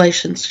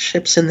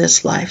relationships in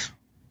this life.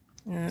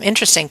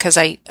 Interesting, because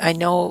I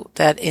know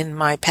that in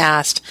my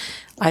past,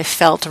 I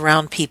felt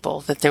around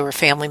people that they were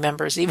family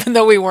members, even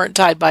though we weren't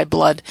tied by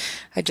blood.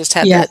 I just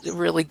had that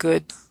really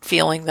good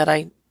feeling that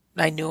I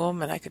knew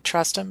them and I could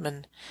trust them.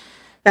 And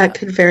that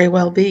could very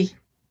well be.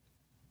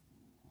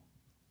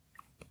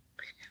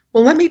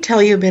 Well, let me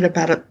tell you a bit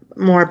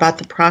more about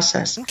the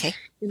process. Okay.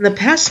 In the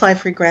past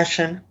life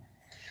regression,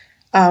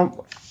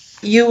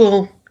 you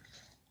will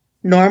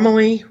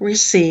normally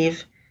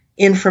receive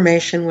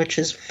information which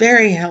is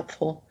very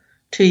helpful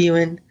to you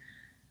in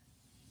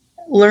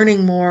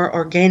learning more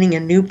or gaining a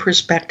new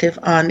perspective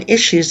on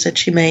issues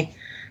that you may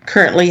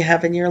currently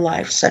have in your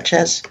life, such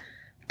as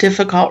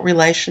difficult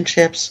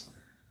relationships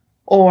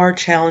or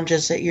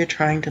challenges that you're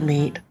trying to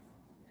meet.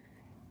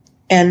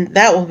 And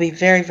that will be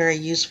very, very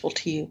useful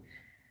to you.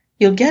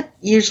 You'll get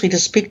usually to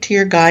speak to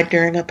your guide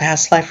during a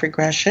past life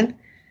regression,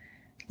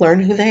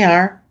 learn who they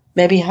are,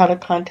 maybe how to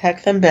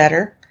contact them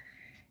better,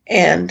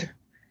 and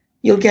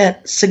you'll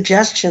get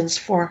suggestions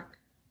for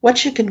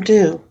what you can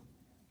do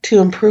to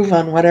improve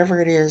on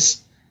whatever it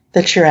is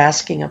that you're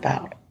asking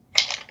about.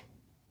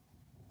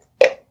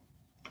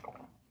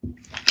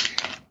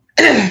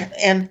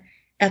 And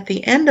at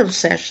the end of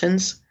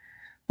sessions,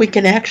 we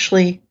can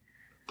actually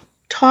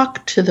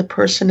talk to the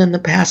person in the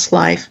past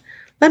life.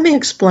 Let me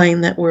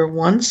explain that we're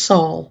one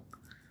soul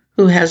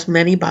who has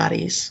many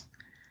bodies.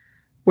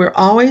 We're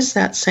always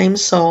that same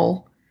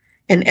soul,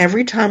 and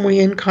every time we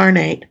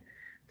incarnate,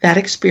 that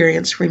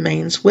experience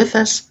remains with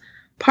us,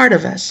 part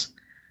of us.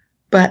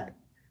 But,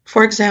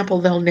 for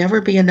example, there'll never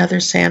be another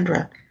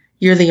Sandra.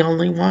 You're the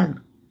only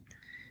one.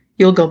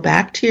 You'll go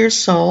back to your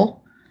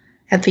soul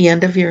at the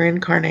end of your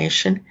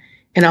incarnation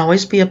and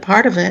always be a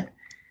part of it,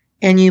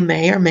 and you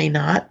may or may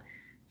not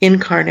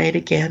incarnate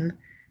again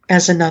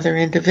as another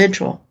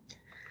individual.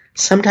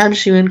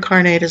 Sometimes you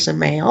incarnate as a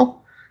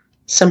male,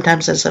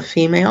 sometimes as a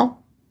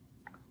female.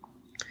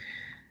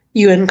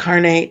 You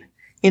incarnate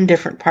in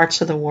different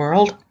parts of the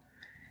world,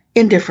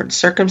 in different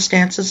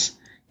circumstances.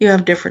 You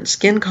have different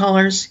skin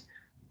colors,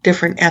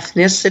 different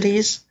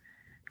ethnicities,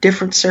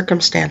 different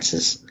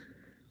circumstances.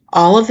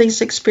 All of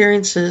these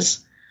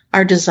experiences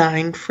are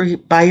designed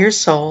by your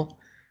soul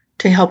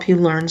to help you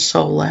learn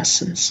soul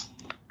lessons.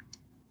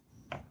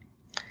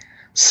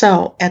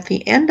 So, at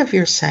the end of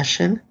your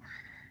session,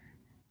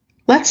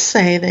 let's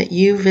say that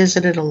you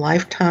visited a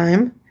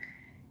lifetime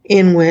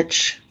in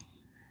which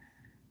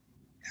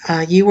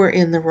you were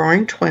in the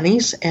Roaring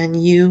 20s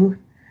and you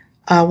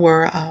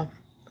were a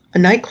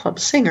nightclub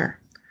singer.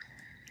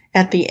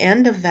 At the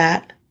end of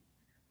that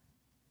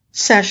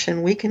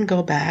session, we can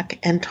go back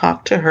and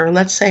talk to her.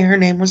 Let's say her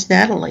name was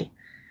Natalie.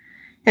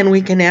 And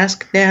we can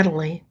ask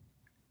Natalie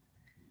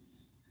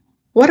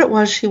what it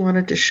was she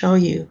wanted to show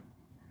you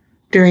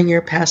during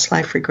your past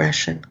life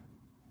regression.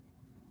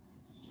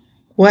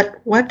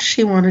 What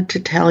she wanted to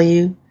tell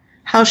you,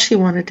 how she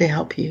wanted to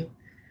help you.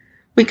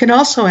 We can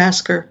also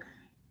ask her,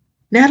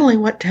 Natalie,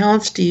 what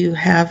talents do you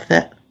have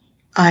that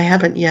I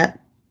haven't yet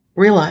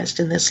realized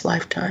in this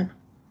lifetime?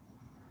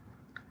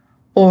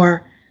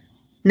 Or,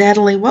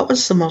 Natalie, what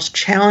was the most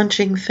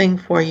challenging thing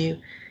for you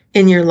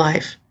in your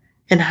life,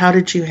 and how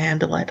did you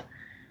handle it?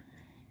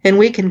 And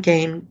we can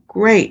gain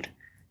great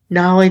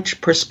knowledge,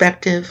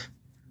 perspective,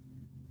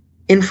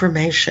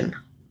 information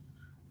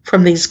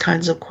from these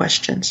kinds of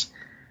questions.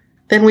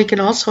 Then we can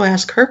also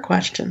ask her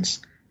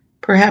questions.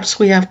 Perhaps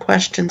we have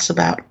questions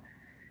about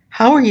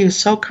how are you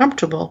so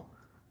comfortable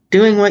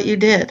doing what you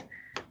did,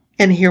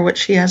 and hear what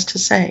she has to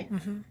say.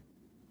 Mm-hmm.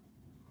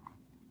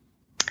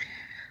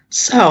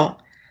 So,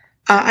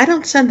 I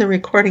don't send the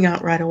recording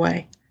out right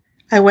away.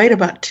 I wait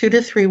about 2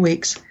 to 3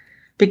 weeks,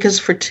 because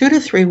for 2 to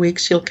 3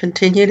 weeks you'll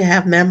continue to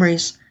have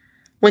memories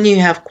when you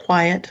have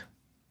quiet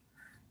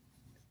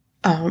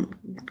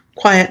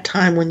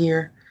time when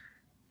you're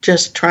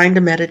just trying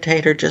to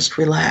meditate or just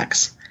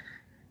relax.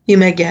 You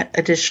may get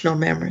additional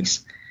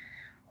memories.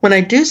 When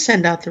I do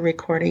send out the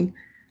recording,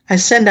 I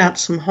send out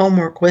some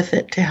homework with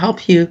it to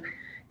help you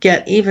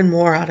get even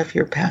more out of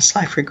your past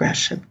life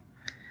regression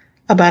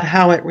about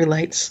how it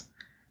relates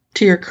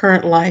to your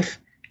current life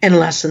and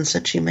lessons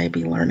that you may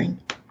be learning.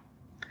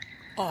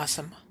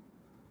 Awesome.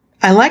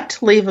 I like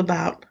to leave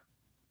about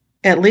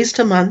at least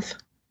a month.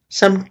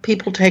 Some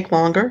people take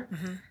longer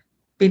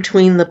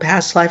between the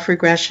past life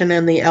regression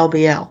and the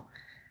LBL.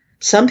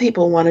 Some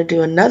people want to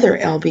do another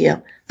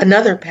LBL,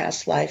 another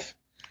past life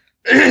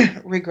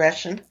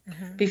regression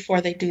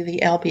before they do the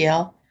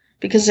LBL,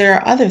 because there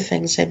are other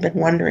things they've been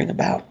wondering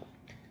about.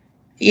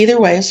 Either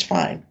way is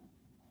fine.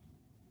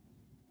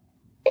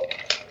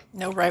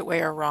 No right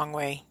way or wrong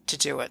way to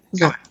do it.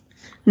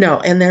 No,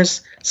 and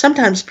there's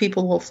sometimes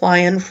people will fly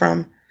in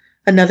from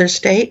another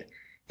state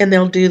and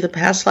they'll do the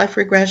past life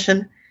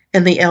regression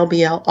and the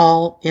LBL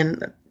all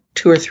in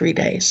 2 or 3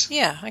 days.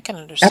 Yeah, I can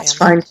understand. That's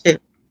fine too.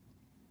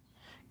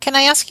 Can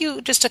I ask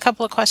you just a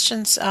couple of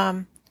questions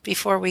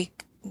before we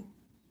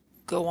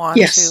go on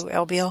Yes. to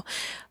LBL?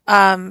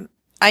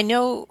 I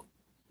know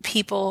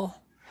people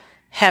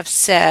have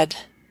said,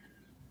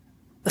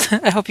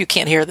 I hope you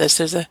can't hear this,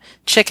 there's a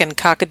chicken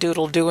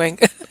cockadoodle doing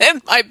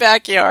in my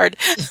backyard.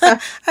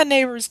 A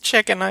neighbor's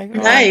chicken.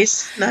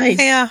 Nice.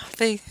 Yeah,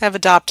 they have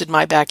adopted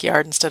my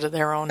backyard instead of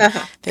their own.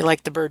 They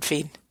like the bird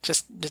feed.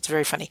 It's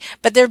very funny.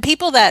 But there are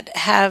people that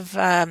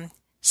have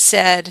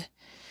said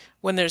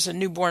when there's a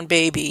newborn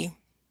baby,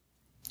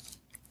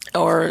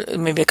 or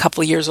maybe a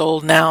couple of years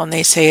old now, and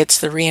they say it's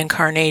the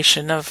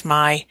reincarnation of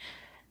my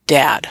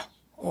dad,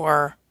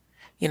 or,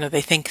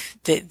 they think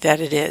that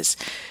it is.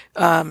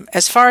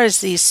 As far as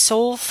these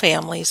soul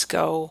families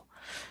go,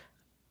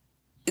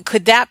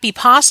 could that be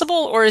possible,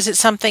 or is it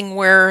something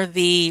where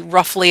the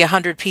roughly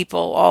 100 people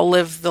all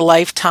live the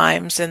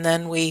lifetimes and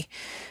then we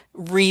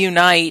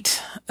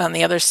reunite on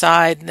the other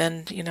side and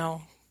then,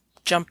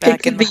 jump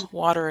back in the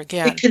water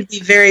again? It could be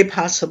very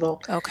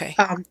possible. Okay.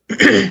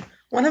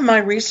 One of my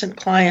recent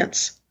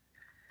clients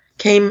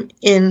came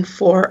in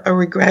for a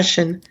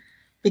regression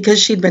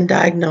because she'd been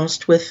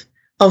diagnosed with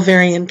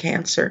ovarian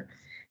cancer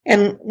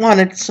and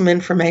wanted some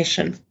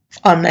information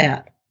on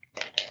that.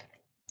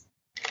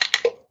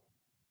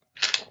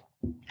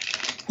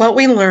 What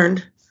we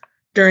learned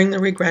during the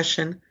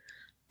regression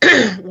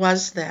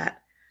was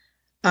that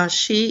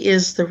she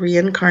is the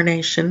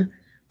reincarnation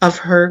of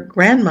her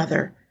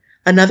grandmother.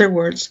 In other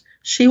words,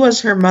 she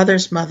was her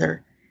mother's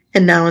mother,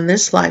 and now in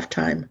this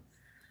lifetime,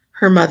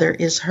 her mother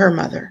is her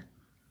mother.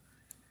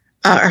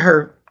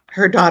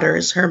 Her daughter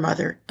is her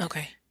mother.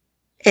 Okay.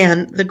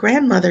 And the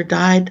grandmother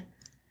died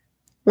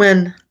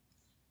when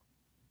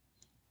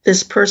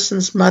this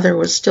person's mother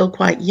was still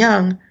quite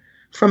young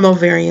from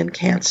ovarian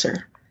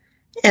cancer.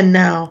 And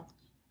now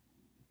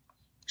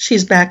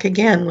she's back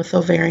again with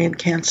ovarian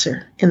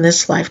cancer in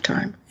this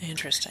lifetime.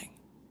 Interesting.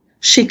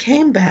 She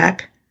came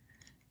back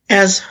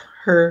as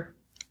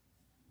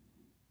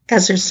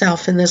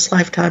herself in this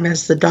lifetime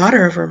as the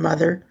daughter of her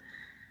mother,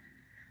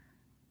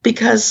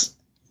 because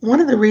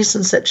one of the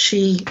reasons that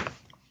she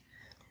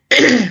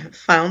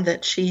found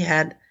that she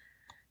had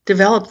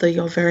developed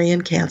the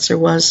ovarian cancer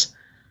was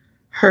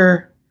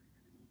her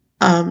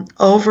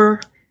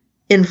over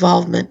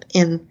involvement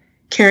in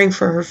caring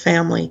for her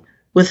family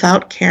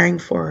without caring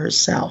for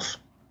herself.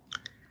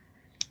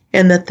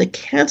 And that the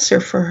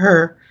cancer for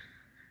her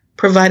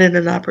provided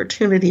an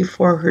opportunity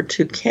for her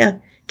to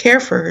care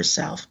for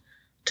herself,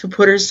 to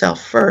put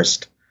herself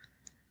first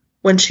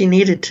when she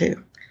needed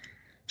to.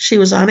 She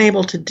was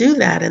unable to do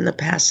that in the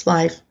past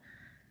life,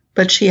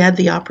 but she had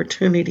the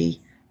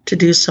opportunity to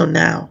do so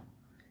now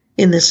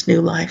in this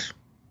new life.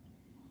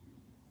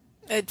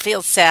 It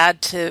feels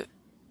sad to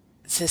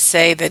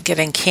say that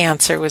getting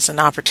cancer was an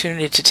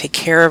opportunity to take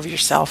care of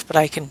yourself, but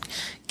I can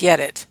get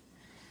it.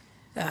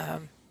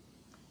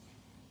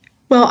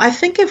 Well, I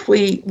think if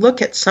we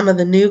look at some of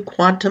the new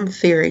quantum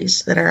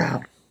theories that are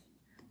out,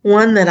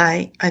 one that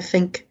I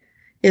think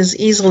is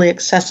easily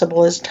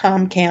accessible is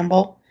Tom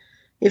Campbell.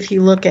 If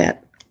you look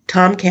at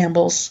Tom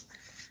Campbell's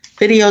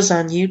videos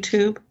on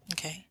YouTube.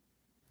 Okay.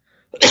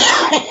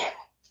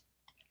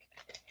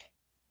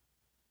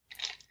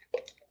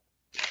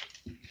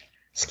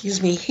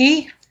 Excuse me.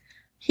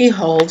 He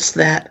holds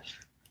that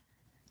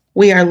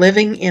we are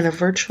living in a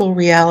virtual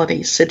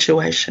reality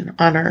situation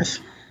on Earth.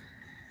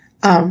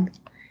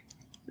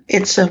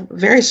 It's a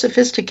very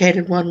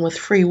sophisticated one with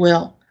free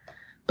will.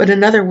 But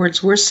in other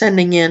words, we're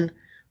sending in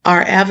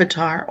our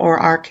avatar or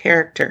our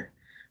character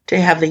to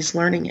have these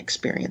learning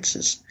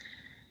experiences.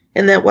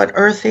 And that what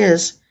Earth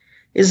is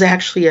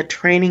actually a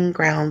training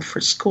ground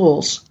for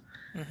schools,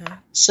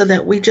 so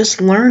that we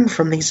just learn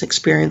from these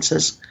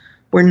experiences.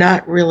 We're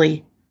not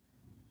really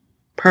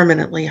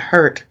permanently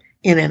hurt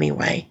in any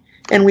way,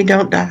 and we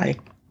don't die.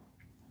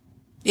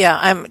 Yeah,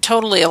 I'm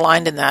totally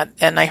aligned in that.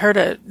 And I heard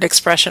an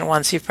expression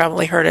once, you've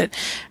probably heard it,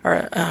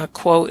 or a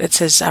quote. It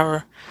says,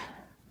 our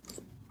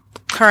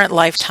current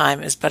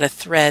lifetime is but a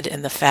thread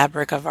in the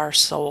fabric of our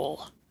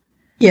soul.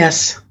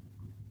 Yes.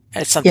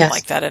 It's something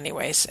like that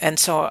anyways. And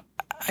so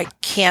I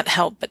can't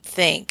help but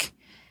think,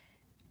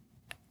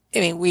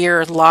 we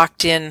are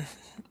locked in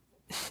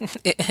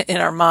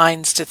our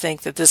minds to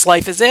think that this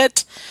life is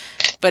it.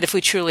 But if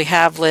we truly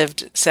have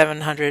lived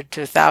 700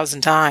 to 1,000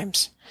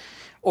 times,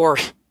 or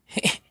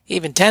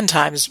even 10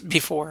 times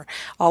before.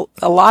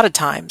 A lot of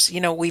times,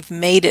 we've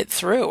made it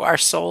through. Our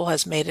soul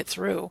has made it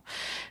through.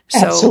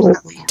 So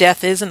Absolutely.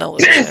 death is an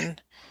illusion.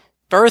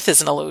 Birth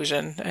is an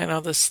illusion.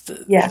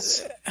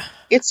 Yes.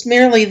 It's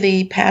merely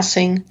the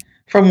passing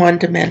from one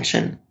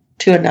dimension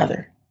to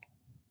another.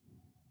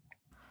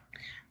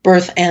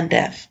 Birth and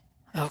death.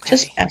 Okay.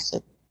 Just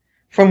passing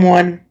from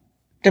one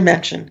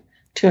dimension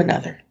to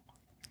another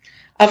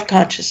of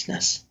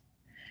consciousness.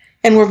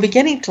 And we're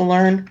beginning to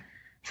learn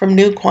from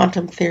new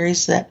quantum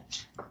theories that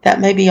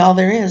maybe all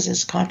there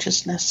is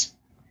consciousness.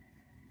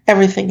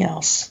 Everything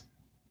else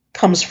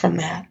comes from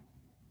that.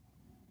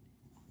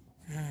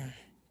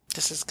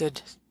 This is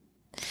good.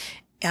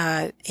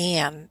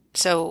 Anne,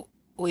 so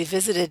we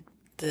visited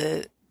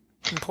the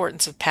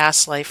importance of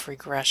past life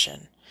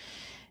regression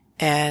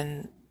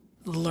and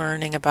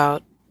learning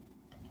about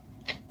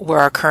where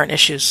our current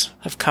issues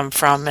have come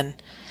from,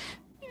 and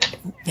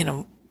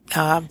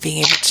being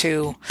able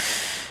to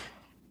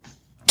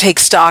take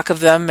stock of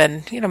them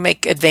and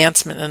make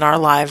advancement in our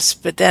lives.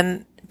 But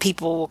then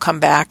people will come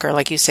back, or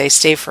like you say,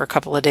 stay for a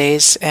couple of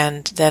days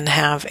and then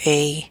have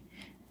a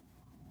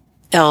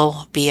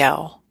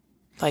LBL,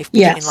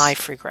 between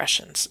life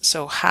regressions.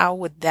 So how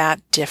would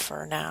that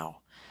differ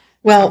now?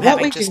 Well,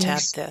 what we do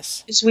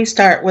is we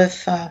start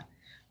with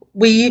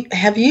we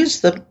have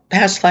used the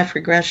past life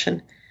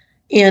regression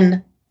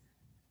in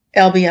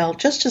LBL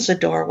just as a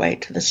doorway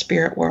to the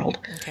spirit world.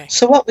 Okay.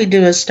 So what we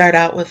do is start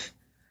out with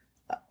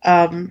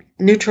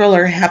neutral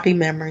or happy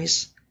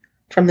memories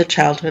from the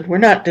childhood. We're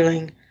not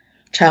doing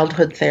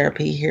childhood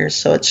therapy here,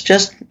 so it's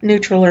just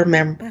neutral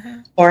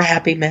or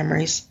happy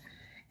memories.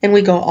 And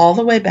we go all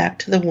the way back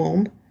to the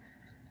womb.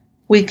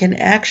 We can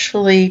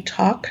actually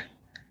talk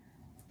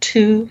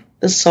to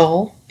the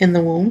soul in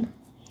the womb,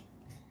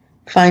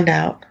 find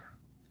out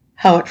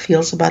how it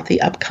feels about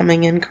the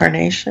upcoming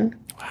incarnation.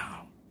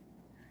 Wow.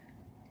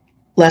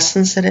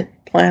 Lessons that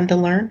it planned to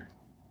learn,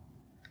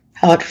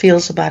 how it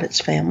feels about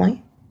its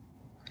family,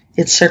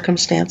 its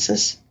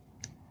circumstances.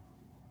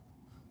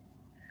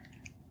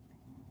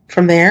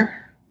 From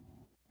there,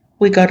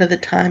 we go to the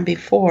time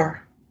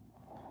before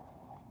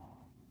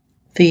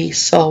the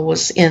soul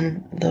was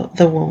in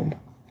the womb.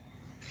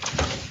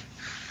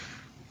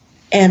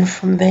 And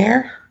from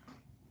there,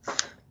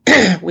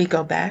 we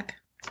go back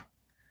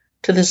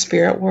to the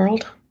spirit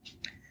world.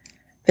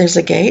 There's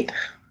a gate.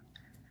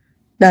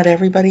 Not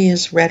everybody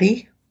is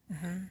ready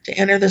to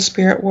enter the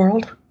spirit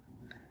world.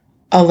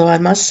 Although I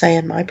must say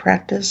in my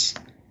practice,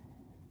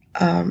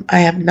 I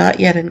have not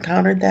yet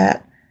encountered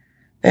that.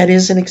 That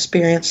is an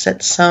experience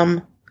that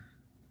some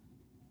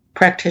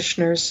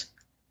practitioners,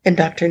 and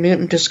Dr.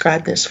 Newton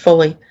described this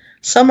fully,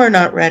 some are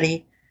not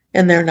ready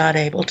and they're not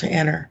able to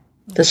enter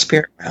the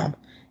spirit realm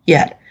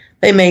yet.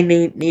 They may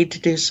need to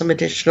do some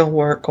additional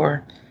work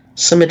or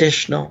some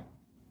additional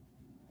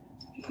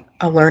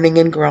learning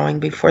and growing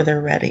before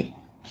they're ready.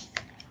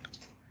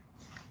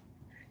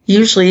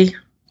 Usually,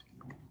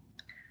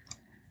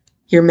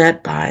 you're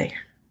met by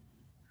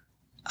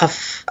a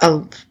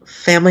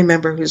family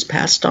member who's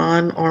passed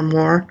on or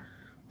more,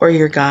 or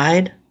your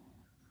guide,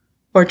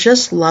 or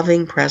just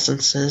loving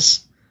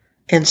presences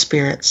and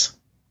spirits.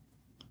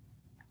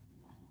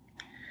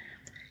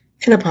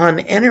 And upon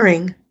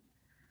entering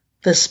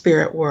the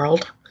spirit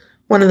world,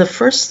 one of the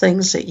first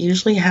things that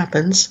usually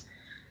happens,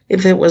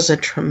 if it was a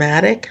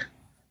traumatic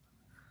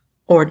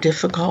or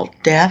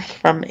difficult death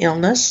from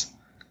illness,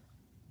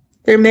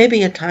 there may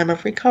be a time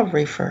of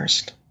recovery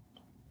first.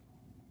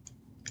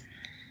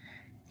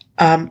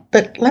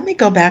 But let me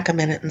go back a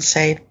minute and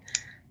say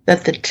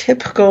that the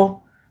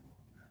typical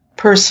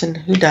person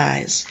who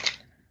dies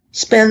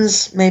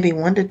spends maybe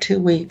 1 to 2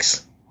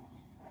 weeks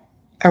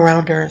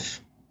around Earth.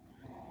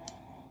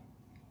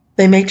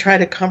 They may try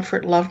to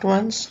comfort loved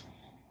ones.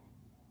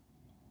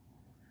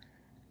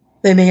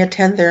 They may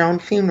attend their own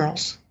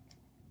funerals.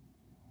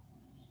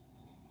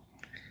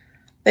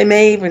 They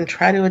may even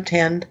try to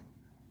attend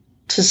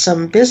to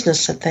some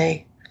business that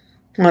they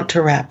want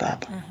to wrap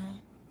up.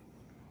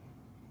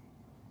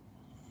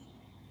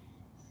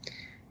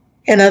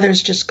 And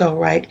others just go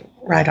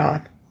right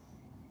on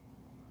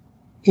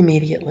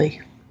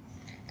immediately.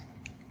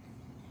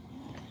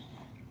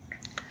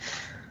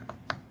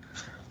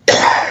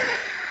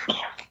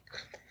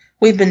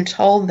 We've been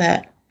told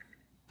that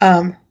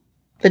the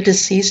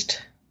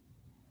deceased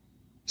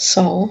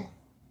soul,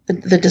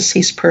 the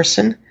deceased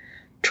person,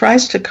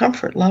 tries to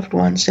comfort loved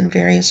ones in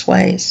various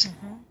ways.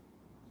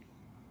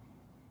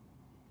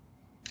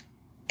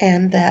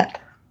 And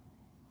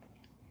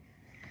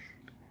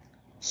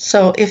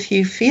so if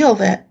you feel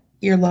that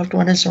your loved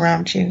one is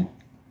around you,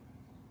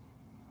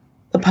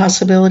 the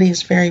possibility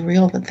is very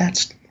real that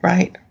that's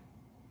right.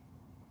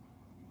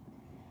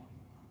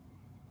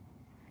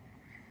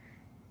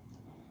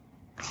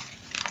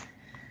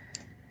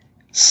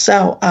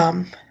 So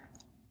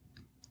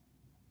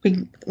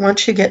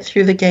once you get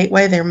through the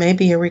gateway, there may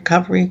be a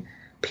recovery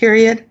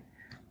period,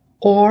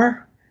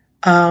 or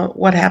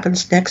what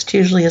happens next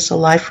usually is a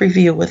life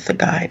review with the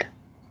guide.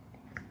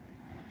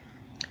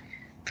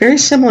 Very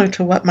similar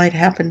to what might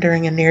happen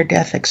during a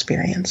near-death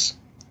experience.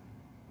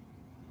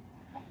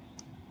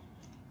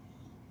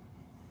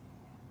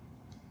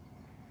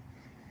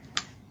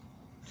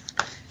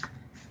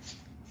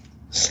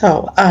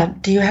 So,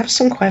 do you have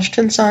some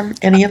questions on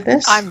any of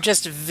this? I'm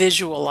just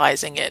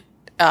visualizing it,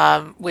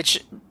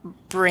 which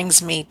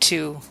brings me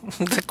to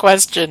the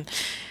question: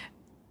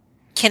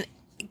 Can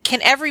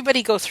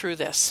everybody go through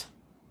this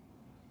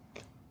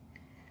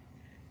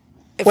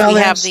if Well, we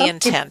have the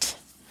intent?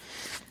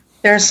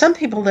 There are some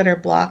people that are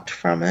blocked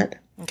from it.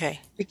 Okay.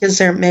 Because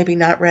they're maybe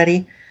not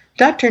ready.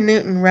 Dr.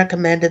 Newton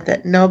recommended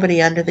that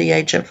nobody under the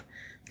age of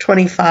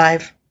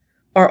 25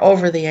 or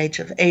over the age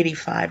of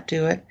 85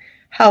 do it.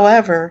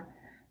 However,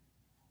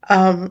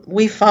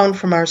 we found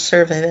from our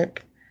survey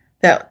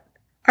that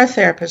our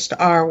therapists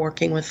are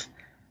working with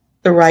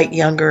the right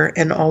younger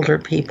and older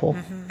people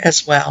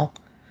as well.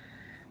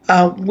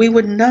 We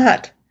would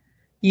not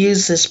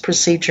use this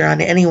procedure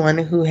on anyone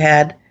who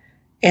had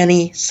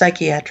any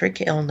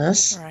psychiatric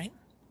illness. Right.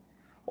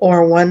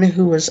 Or one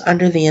who was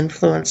under the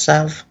influence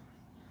of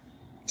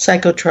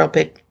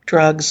psychotropic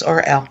drugs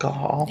or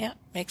alcohol. Yeah,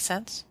 makes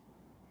sense.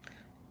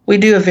 We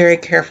do a very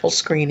careful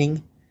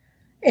screening,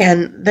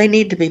 and they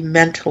need to be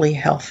mentally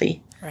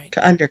healthy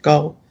to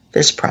undergo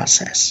this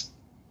process.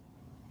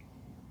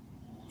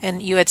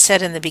 And you had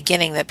said in the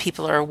beginning that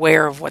people are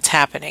aware of what's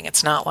happening.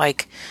 It's not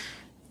like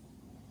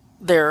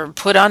they're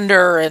put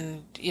under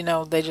and,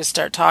 they just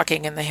start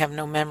talking and they have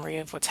no memory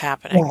of what's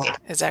happening. Right.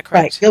 Is that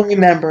correct? Right. You'll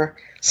remember.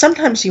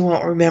 Sometimes you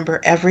won't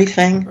remember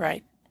everything.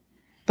 Right.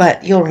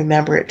 But you'll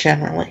remember it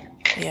generally.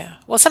 Yeah.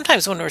 Well,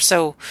 sometimes when we're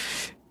so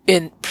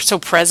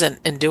present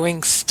in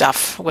doing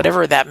stuff,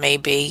 whatever that may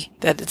be,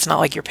 that it's not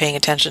like you're paying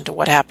attention to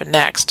what happened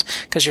next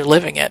because you're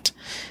living it.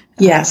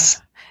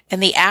 Yes.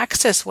 And the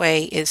access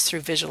way is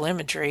through visual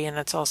imagery, and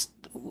it's also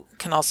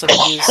can also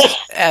be used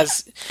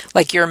as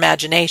like your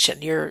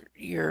imagination.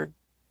 You're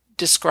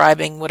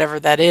describing whatever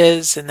that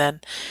is, and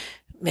then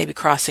maybe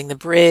crossing the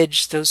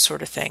bridge, those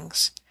sort of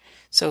things.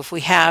 So if we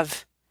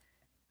have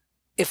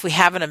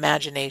an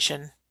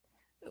imagination,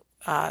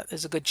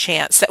 there's a good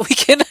chance that we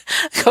can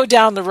go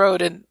down the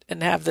road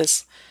and have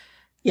this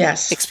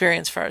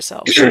experience for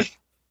ourselves.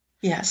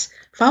 Yes.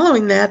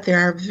 Following that,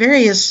 there are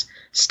various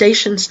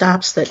station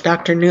stops that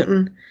Dr.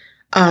 Newton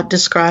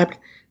described.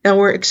 Now,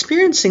 we're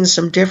experiencing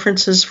some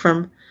differences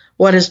from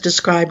what is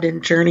described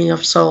in Journey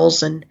of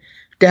Souls and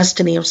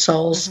Destiny of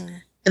Souls,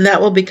 and that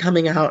will be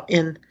coming out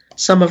in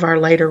some of our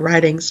later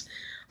writings.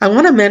 I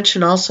want to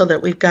mention also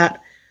that we've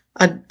got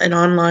an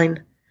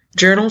online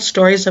journal,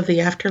 Stories of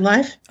the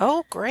Afterlife.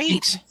 Oh,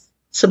 great.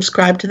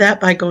 Subscribe to that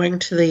by going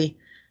to the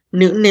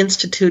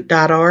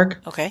newtoninstitute.org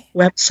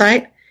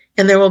website,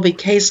 and there will be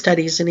case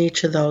studies in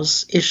each of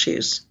those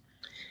issues.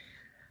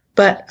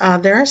 But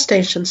there are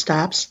station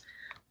stops.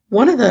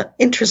 One of the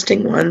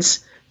interesting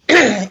ones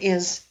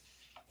is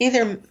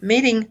either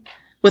meeting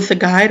with the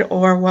guide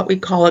or what we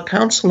call a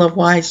council of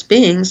wise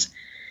beings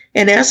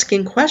and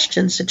asking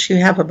questions that you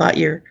have about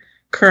your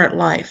current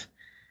life.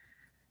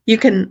 You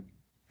can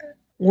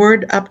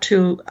word up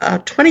to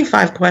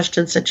 25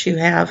 questions that you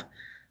have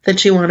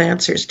that you want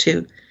answers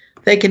to.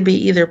 They can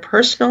be either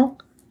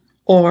personal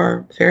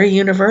or very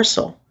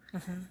universal,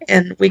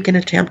 and we can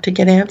attempt to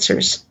get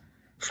answers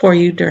for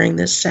you during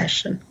this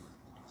session.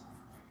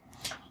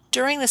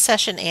 During the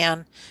session,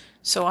 Anne,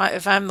 so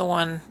if I'm the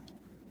one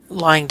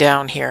lying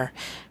down here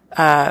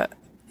and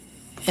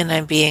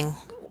I'm being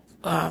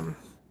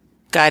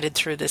guided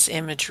through this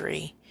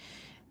imagery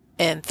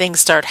and things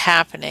start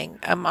happening,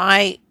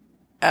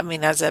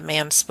 as that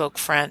man spoke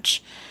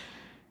French,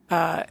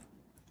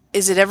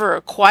 is it ever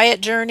a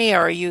quiet journey, or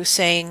are you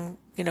saying,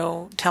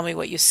 tell me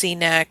what you see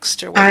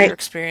next or what you're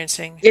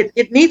experiencing?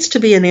 It needs to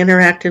be an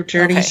interactive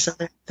journey so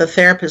that the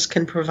therapist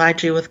can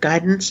provide you with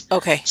guidance.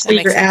 Okay. So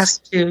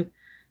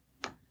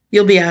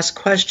you'll be asked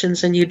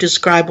questions and you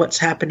describe what's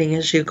happening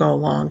as you go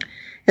along.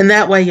 And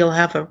that way you'll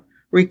have a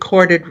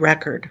recorded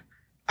record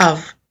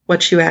of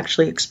what you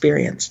actually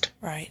experienced.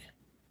 Right.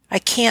 I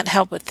can't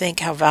help but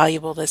think how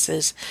valuable this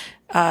is.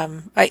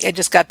 I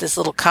just got this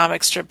little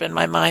comic strip in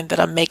my mind that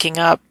I'm making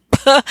up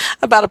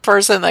about a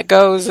person that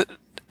goes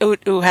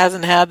who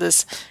hasn't had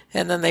this,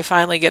 and then they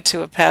finally get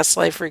to a past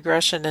life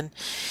regression, and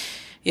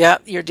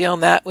you're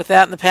dealing with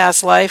that in the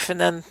past life, and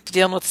then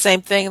dealing with the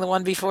same thing in the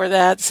one before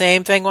that,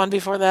 same thing one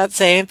before that,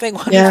 same thing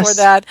one before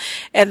that,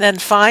 and then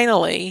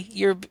finally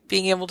you're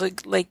being able to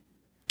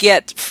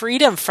get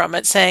freedom from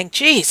it, saying,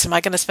 geez, am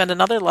I going to spend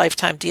another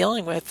lifetime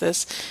dealing with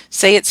this?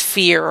 Say it's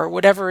fear or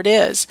whatever it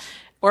is.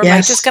 Or am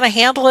I just going to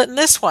handle it in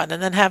this one and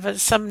then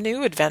have some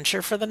new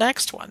adventure for the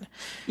next one?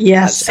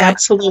 Yes,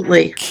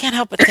 absolutely. I can't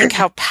help but think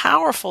how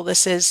powerful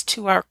this is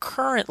to our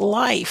current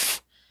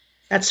life.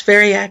 That's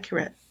very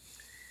accurate.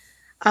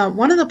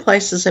 One of the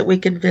places that we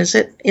can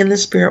visit in the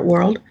spirit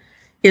world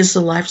is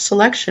the life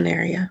selection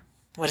area.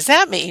 What does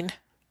that mean?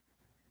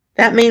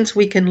 That means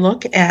we can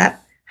look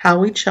at how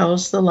we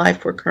chose the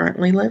life we're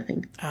currently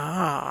living.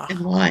 And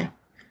why.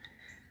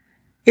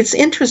 It's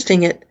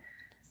interesting.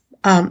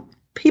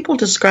 People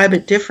describe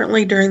it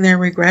differently during their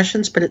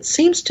regressions, but it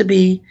seems to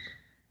be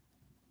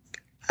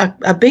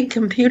a big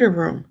computer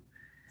room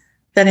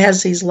that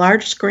has these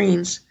large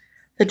screens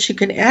that you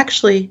can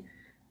actually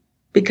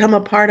become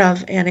a part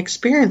of and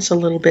experience a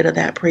little bit of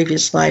that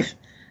previous life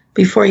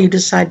before you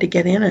decide to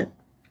get in it.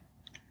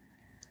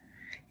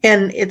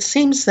 And it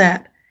seems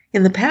that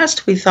in the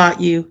past we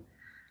thought you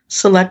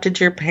selected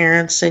your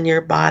parents and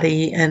your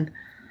body and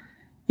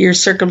your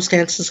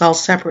circumstances all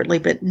separately,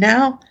 but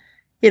now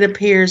it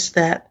appears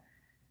that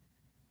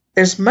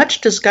there's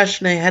much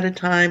discussion ahead of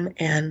time,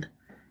 and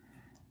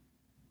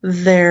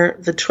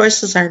the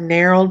choices are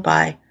narrowed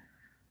by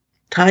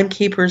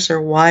timekeepers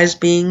or wise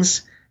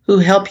beings who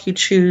help you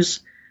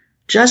choose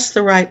just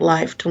the right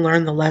life to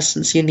learn the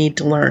lessons you need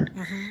to learn.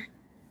 Mm-hmm.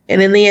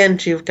 And in the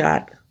end, you've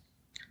got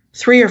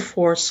 3 or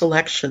 4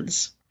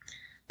 selections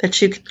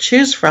that you can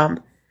choose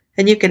from,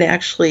 and you can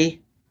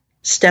actually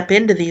step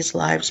into these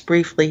lives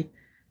briefly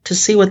to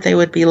see what they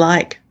would be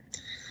like.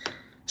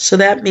 So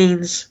that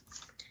means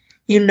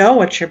you know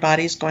what your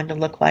body's going to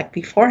look like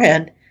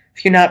beforehand.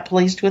 If you're not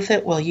pleased with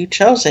it, well, you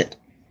chose it.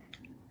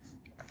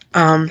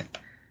 And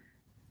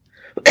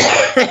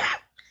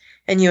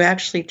you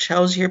actually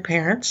chose your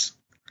parents.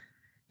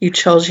 You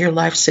chose your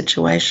life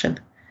situation.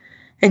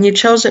 And you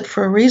chose it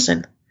for a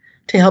reason,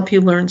 to help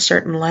you learn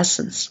certain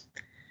lessons.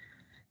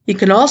 You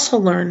can also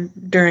learn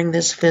during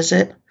this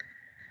visit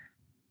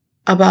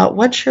about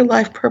what your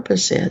life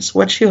purpose is,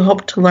 what you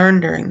hope to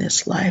learn during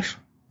this life.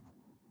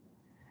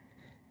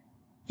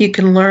 You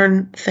can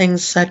learn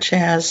things such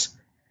as,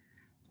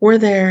 were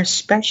there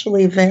special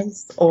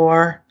events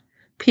or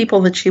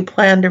people that you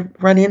plan to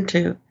run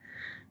into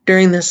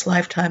during this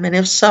lifetime? And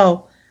if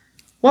so,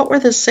 what were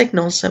the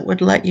signals that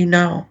would let you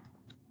know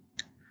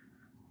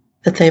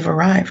that they've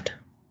arrived?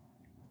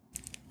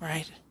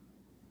 Right.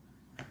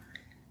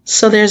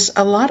 So there's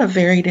a lot of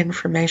varied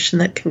information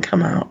that can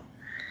come out.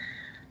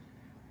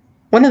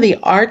 One of the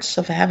arts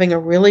of having a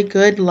really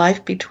good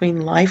life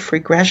between life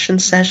regression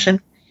session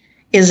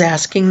is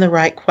asking the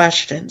right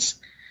questions.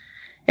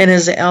 And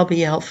as an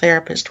LBL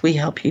therapist, we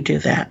help you do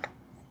that.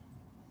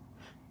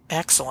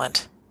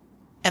 Excellent.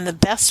 And the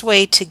best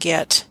way to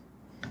get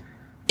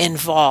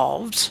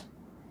involved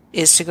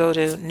is to go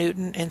to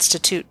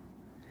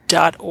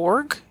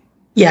newtoninstitute.org?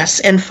 Yes,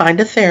 and find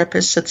a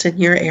therapist that's in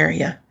your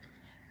area.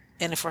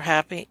 And if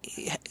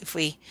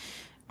we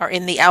are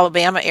in the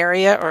Alabama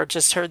area or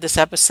just heard this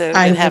episode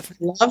I and have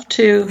would love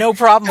to. No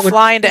problem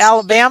flying to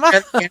Alabama?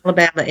 The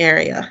Alabama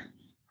area.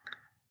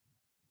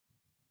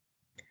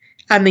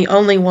 I'm the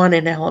only one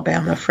in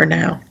Alabama for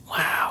now.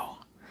 Wow.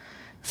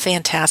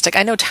 Fantastic.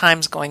 I know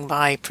time's going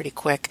by pretty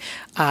quick.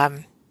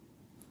 I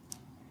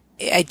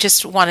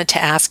just wanted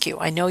to ask you,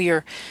 I know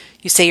you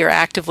say you're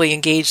actively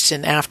engaged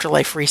in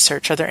afterlife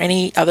research. Are there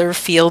any other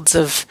fields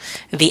of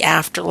the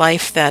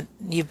afterlife that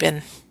you've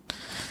been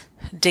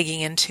digging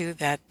into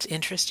that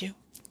interest you?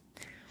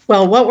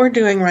 Well, what we're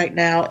doing right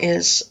now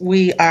is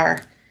we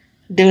are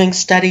doing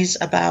studies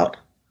about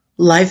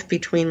life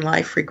between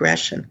life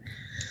regression.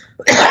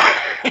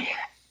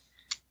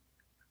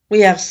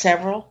 We have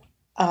several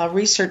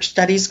research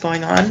studies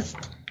going on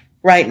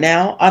right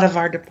now out of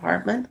our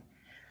department.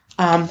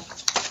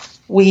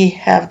 We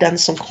have done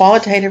some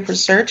qualitative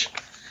research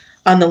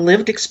on the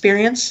lived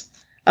experience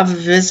of a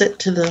visit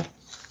to the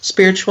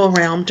spiritual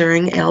realm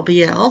during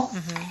LBL.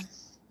 Mm-hmm.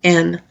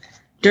 And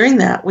during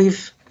that,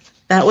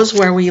 that was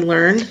where we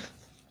learned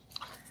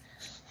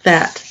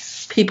that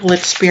people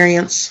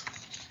experience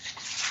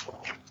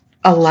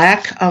a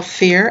lack of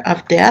fear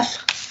of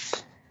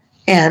death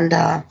and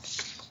a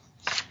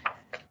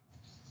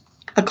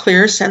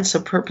clearer sense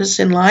of purpose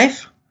in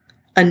life,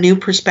 a new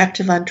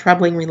perspective on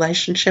troubling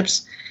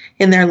relationships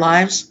in their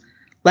lives,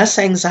 less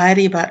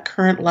anxiety about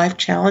current life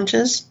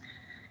challenges,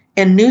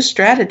 and new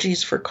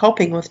strategies for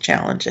coping with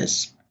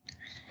challenges.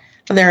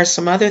 There are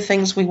some other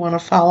things we want to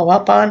follow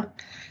up on.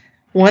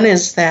 One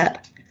is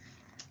that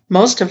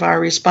most of our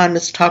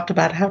respondents talked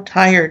about how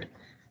tired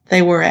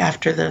they were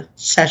after the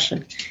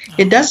session.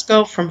 It does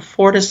go from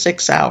 4 to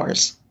 6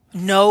 hours.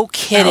 No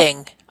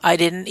kidding. I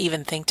didn't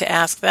even think to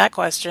ask that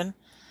question.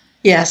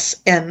 Yes,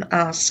 and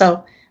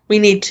so we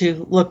need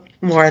to look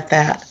more at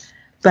that.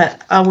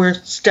 But we're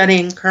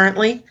studying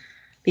currently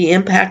the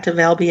impact of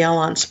LBL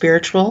on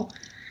spiritual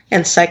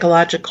and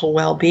psychological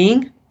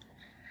well-being.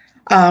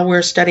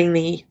 We're studying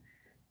the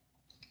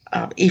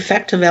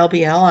effect of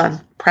LBL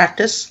on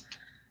practice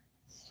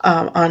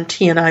on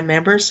TNI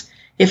members.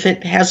 If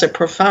it has a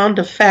profound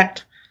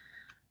effect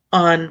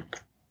on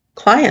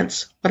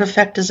clients, what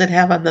effect does it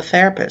have on the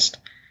therapist?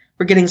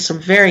 We're getting some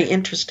very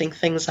interesting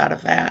things out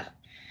of that.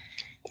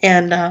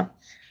 And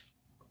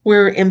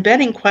we're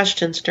embedding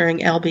questions during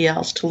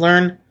LBLs to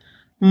learn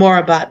more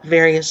about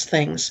various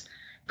things.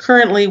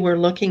 Currently, we're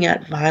looking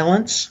at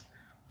violence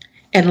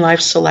and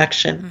life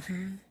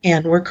selection,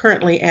 and we're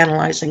currently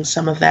analyzing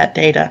some of that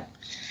data.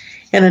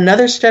 And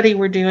another study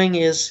we're doing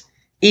is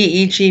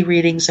EEG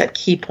readings at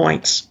key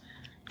points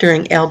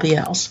during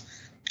LBLs.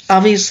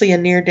 Obviously, a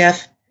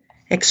near-death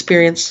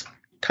experience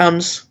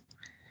comes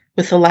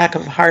with a lack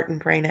of heart and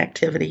brain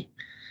activity.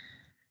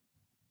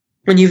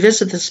 When you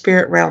visit the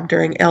spirit realm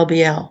during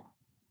LBL,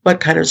 what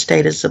kind of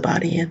state is the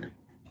body in?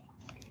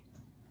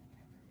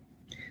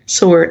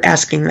 So we're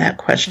asking that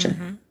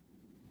question.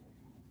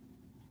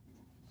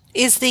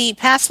 Is the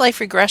past life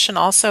regression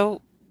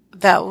also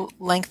that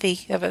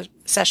lengthy of a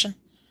session?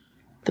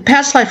 The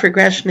past life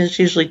regression is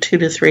usually 2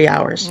 to 3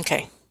 hours.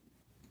 Okay.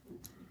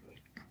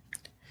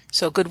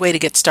 So a good way to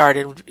get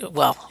started,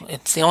 well,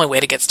 it's the only way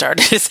to get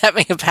started, is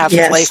having a past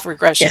life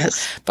regression.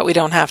 Yes. But we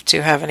don't have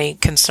to have any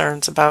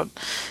concerns about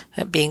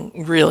it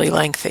being really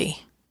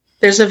lengthy.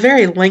 There's a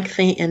very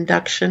lengthy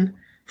induction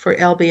for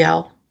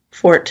LBL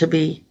for it to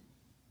be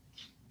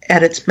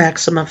at its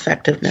maximum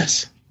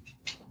effectiveness.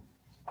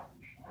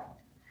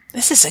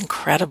 This is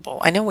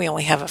incredible. I know we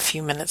only have a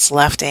few minutes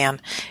left, Anne.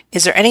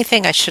 Is there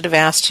anything I should have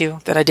asked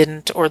you that I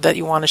didn't, or that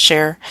you want to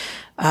share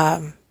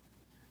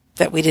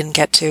that we didn't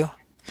get to?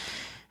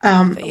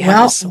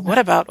 What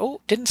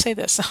about, didn't say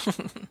this.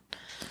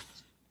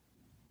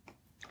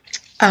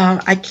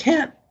 I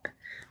can't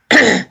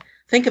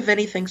think of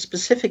anything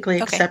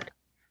specifically, except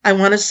I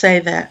want to say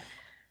that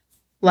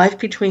life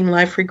between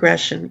life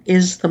regression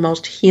is the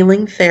most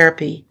healing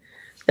therapy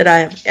that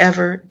I have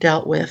ever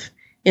dealt with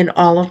in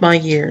all of my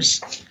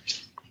years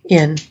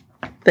in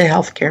the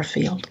healthcare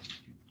field.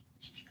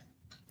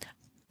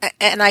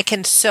 And I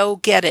can so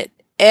get it.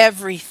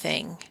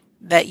 Everything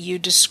that you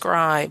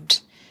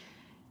described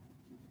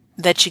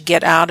that you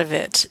get out of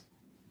it,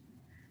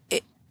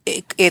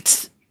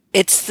 it's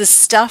the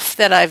stuff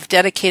that I've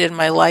dedicated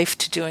my life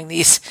to doing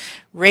these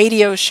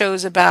radio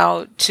shows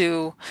about,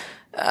 to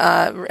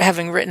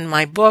having written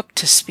my book,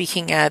 to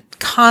speaking at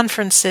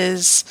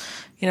conferences,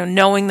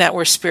 knowing that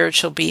we're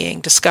spiritual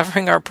beings,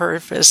 discovering our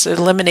purpose,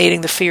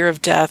 eliminating the fear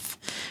of death,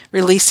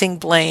 releasing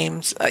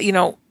blames,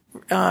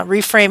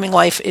 reframing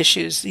life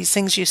issues, these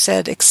things you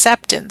said,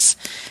 acceptance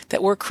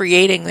that we're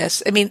creating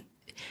this. I mean,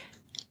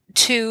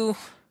 to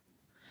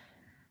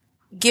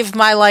give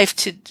my life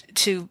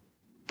to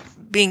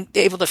being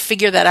able to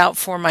figure that out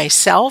for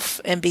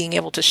myself and being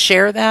able to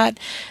share that.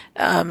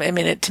 To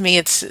me,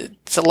 it's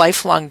a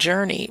lifelong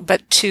journey,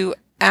 but to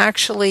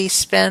actually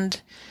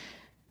spend,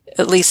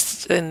 at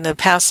least in the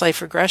past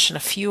life regression, a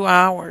few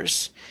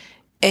hours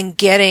and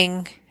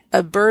getting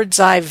a bird's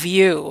eye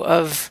view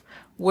of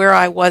where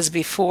I was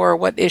before,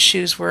 what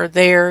issues were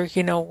there,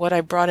 what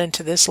I brought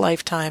into this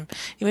lifetime.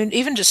 I mean,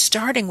 even just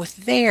starting with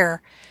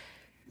there,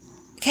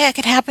 it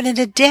could happen in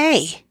a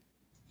day.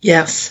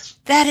 Yes.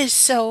 That is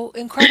so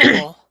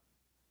incredible.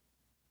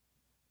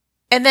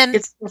 And then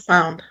it's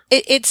profound.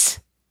 It's,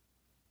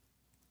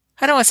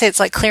 I don't want to say it's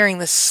like clearing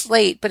the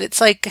slate, but it's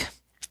like,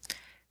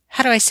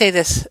 how do I say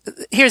this?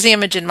 Here's the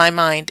image in my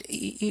mind.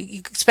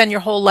 You spend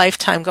your whole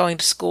lifetime going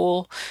to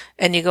school,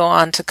 and you go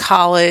on to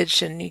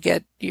college, and you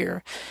get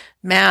your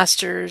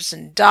master's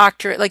and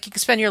doctorate. Like, you can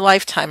spend your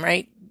lifetime,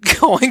 right,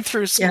 going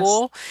through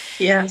school.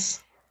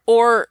 Yes.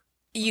 Or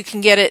you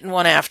can get it in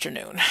one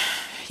afternoon.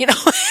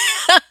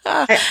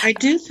 I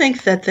do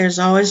think that there's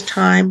always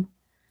time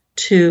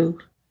to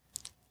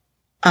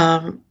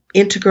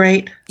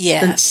integrate.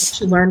 Yes.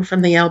 To learn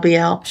from the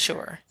LBL.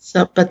 Sure.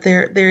 So, but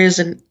there is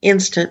an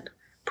instant,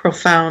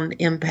 profound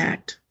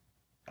impact.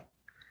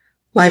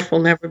 Life will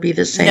never be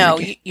the same. No,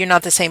 again. You're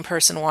not the same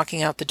person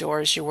walking out the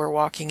door as you were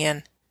walking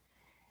in.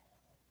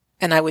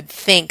 And I would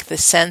think the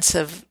sense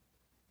of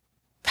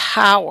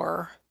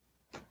power,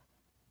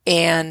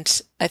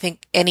 and I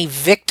think any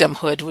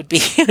victimhood would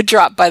be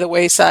dropped by the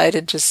wayside,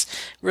 and just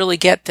really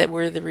get that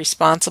we're the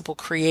responsible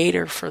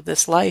creator for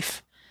this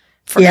life,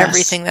 for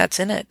everything that's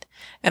in it.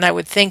 And I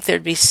would think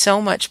there'd be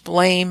so much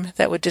blame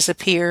that would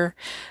disappear.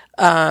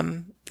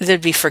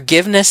 There'd be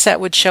forgiveness that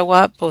would show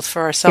up, both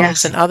for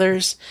ourselves and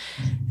others.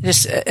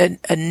 Just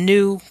a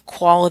new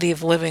quality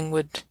of living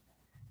would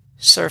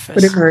surface.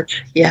 Would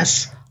emerge,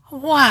 yes.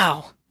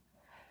 Wow.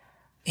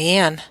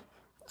 Anne,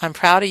 I'm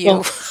proud of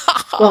you.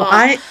 Well,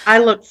 I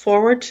look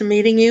forward to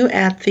meeting you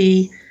at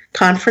the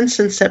conference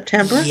in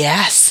September.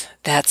 Yes,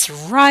 that's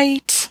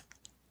right.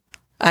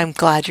 I'm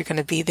glad you're going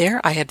to be there.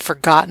 I had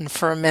forgotten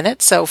for a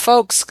minute. So,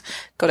 folks,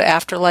 go to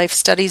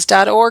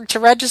afterlifestudies.org to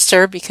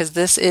register, because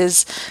this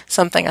is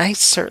something I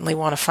certainly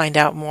want to find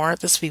out more.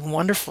 This would be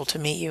wonderful to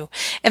meet you.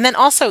 And then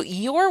also,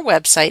 your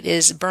website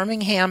is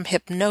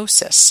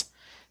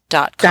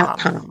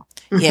birminghamhypnosis.com.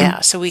 Mm-hmm. Yeah,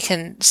 so we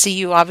can see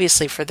you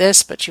obviously for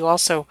this, but you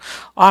also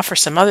offer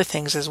some other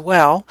things as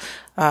well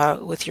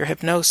with your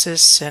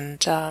hypnosis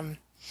and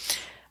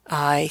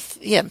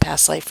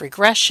past life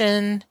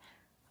regression,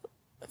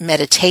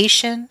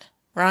 meditation,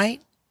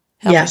 right?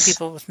 Helping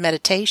people with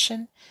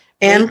meditation.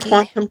 And Reiki.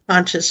 quantum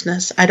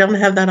consciousness. I don't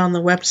have that on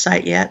the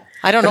website yet.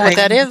 I don't know what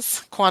that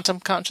is, quantum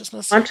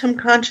consciousness. Quantum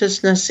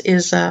consciousness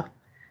is a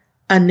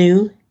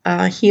new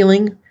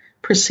healing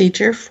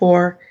procedure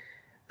for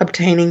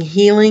obtaining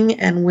healing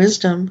and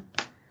wisdom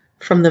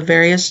from the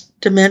various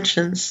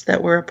dimensions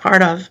that we're a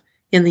part of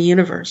in the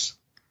universe.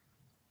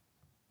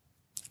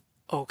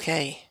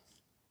 Okay.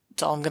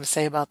 That's all I'm going to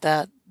say about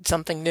that.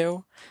 Something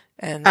new.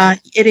 And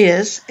it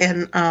is,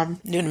 and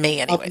new to me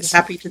anyways.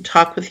 I'll be happy to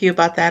talk with you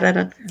about that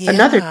at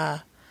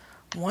another.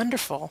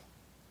 Wonderful.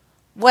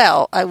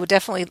 Well, I would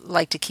definitely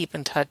like to keep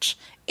in touch,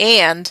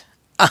 and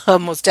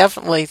most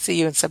definitely see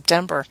you in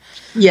September.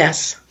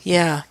 Yes.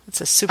 Yeah,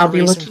 it's a super I'll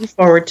be reason. Looking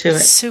forward to it.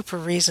 Super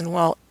reason.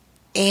 Well,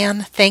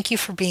 Anne, thank you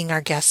for being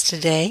our guest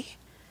today.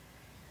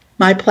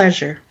 My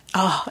pleasure.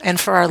 Oh, and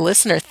for our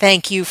listener,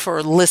 thank you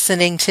for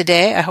listening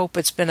today. I hope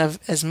it's been of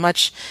as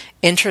much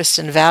interest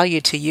and value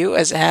to you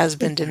as it has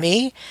been to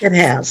me. It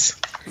has.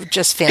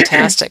 Just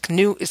fantastic.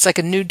 It's like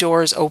a new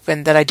doors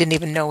open that I didn't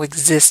even know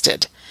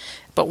existed,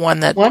 but one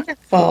that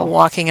Wonderful.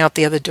 walking out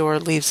the other door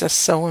leaves us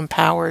so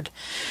empowered.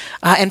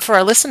 And for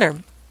our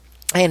listener,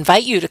 I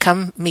invite you to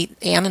come meet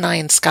Ann and I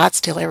in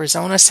Scottsdale,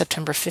 Arizona,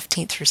 September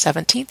 15th through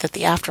 17th at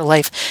the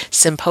Afterlife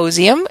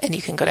Symposium, and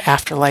you can go to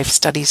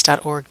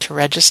afterlifestudies.org to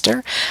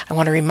register. I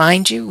want to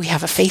remind you, we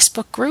have a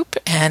Facebook group,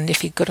 and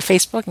if you go to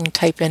Facebook and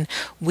type in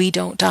We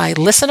Don't Die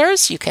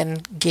Listeners, you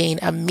can gain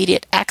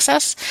immediate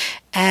access.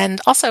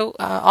 And also,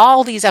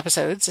 all these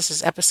episodes, this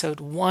is episode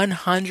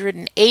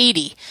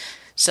 180,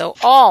 so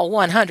all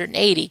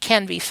 180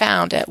 can be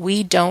found at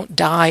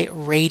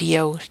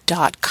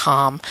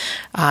WeDon'tDieRadio.com.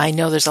 I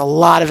know there's a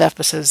lot of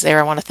episodes there.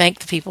 I want to thank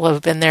the people who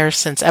have been there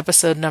since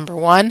episode number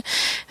 1.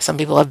 Some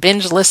people have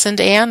binge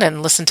listened,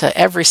 and listened to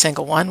every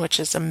single one, which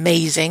is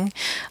amazing.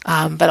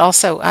 But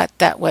also at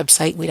that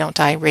website,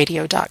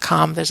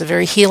 WeDon'tDieRadio.com, there's a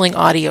very healing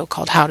audio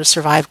called How to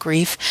Survive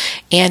Grief.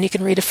 And you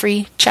can read a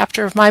free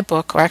chapter of my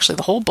book, or actually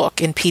the whole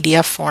book, in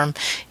PDF form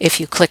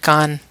if you click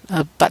on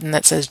a button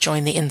that says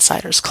Join the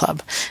Insiders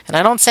Club. And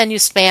I don't send you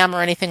spam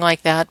or anything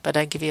like that, but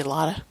I give you a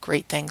lot of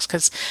great things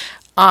because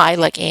I,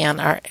 like Anne,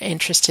 are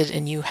interested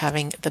in you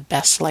having the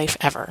best life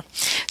ever.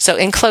 So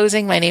in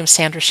closing, my name is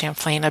Sandra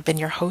Champlain. I've been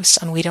your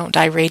host on We Don't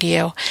Die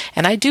Radio,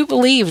 and I do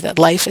believe that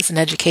life is an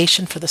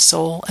education for the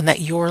soul and that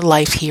your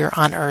life here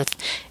on earth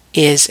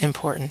is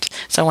important.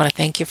 So I want to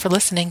thank you for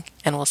listening,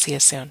 and we'll see you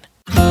soon.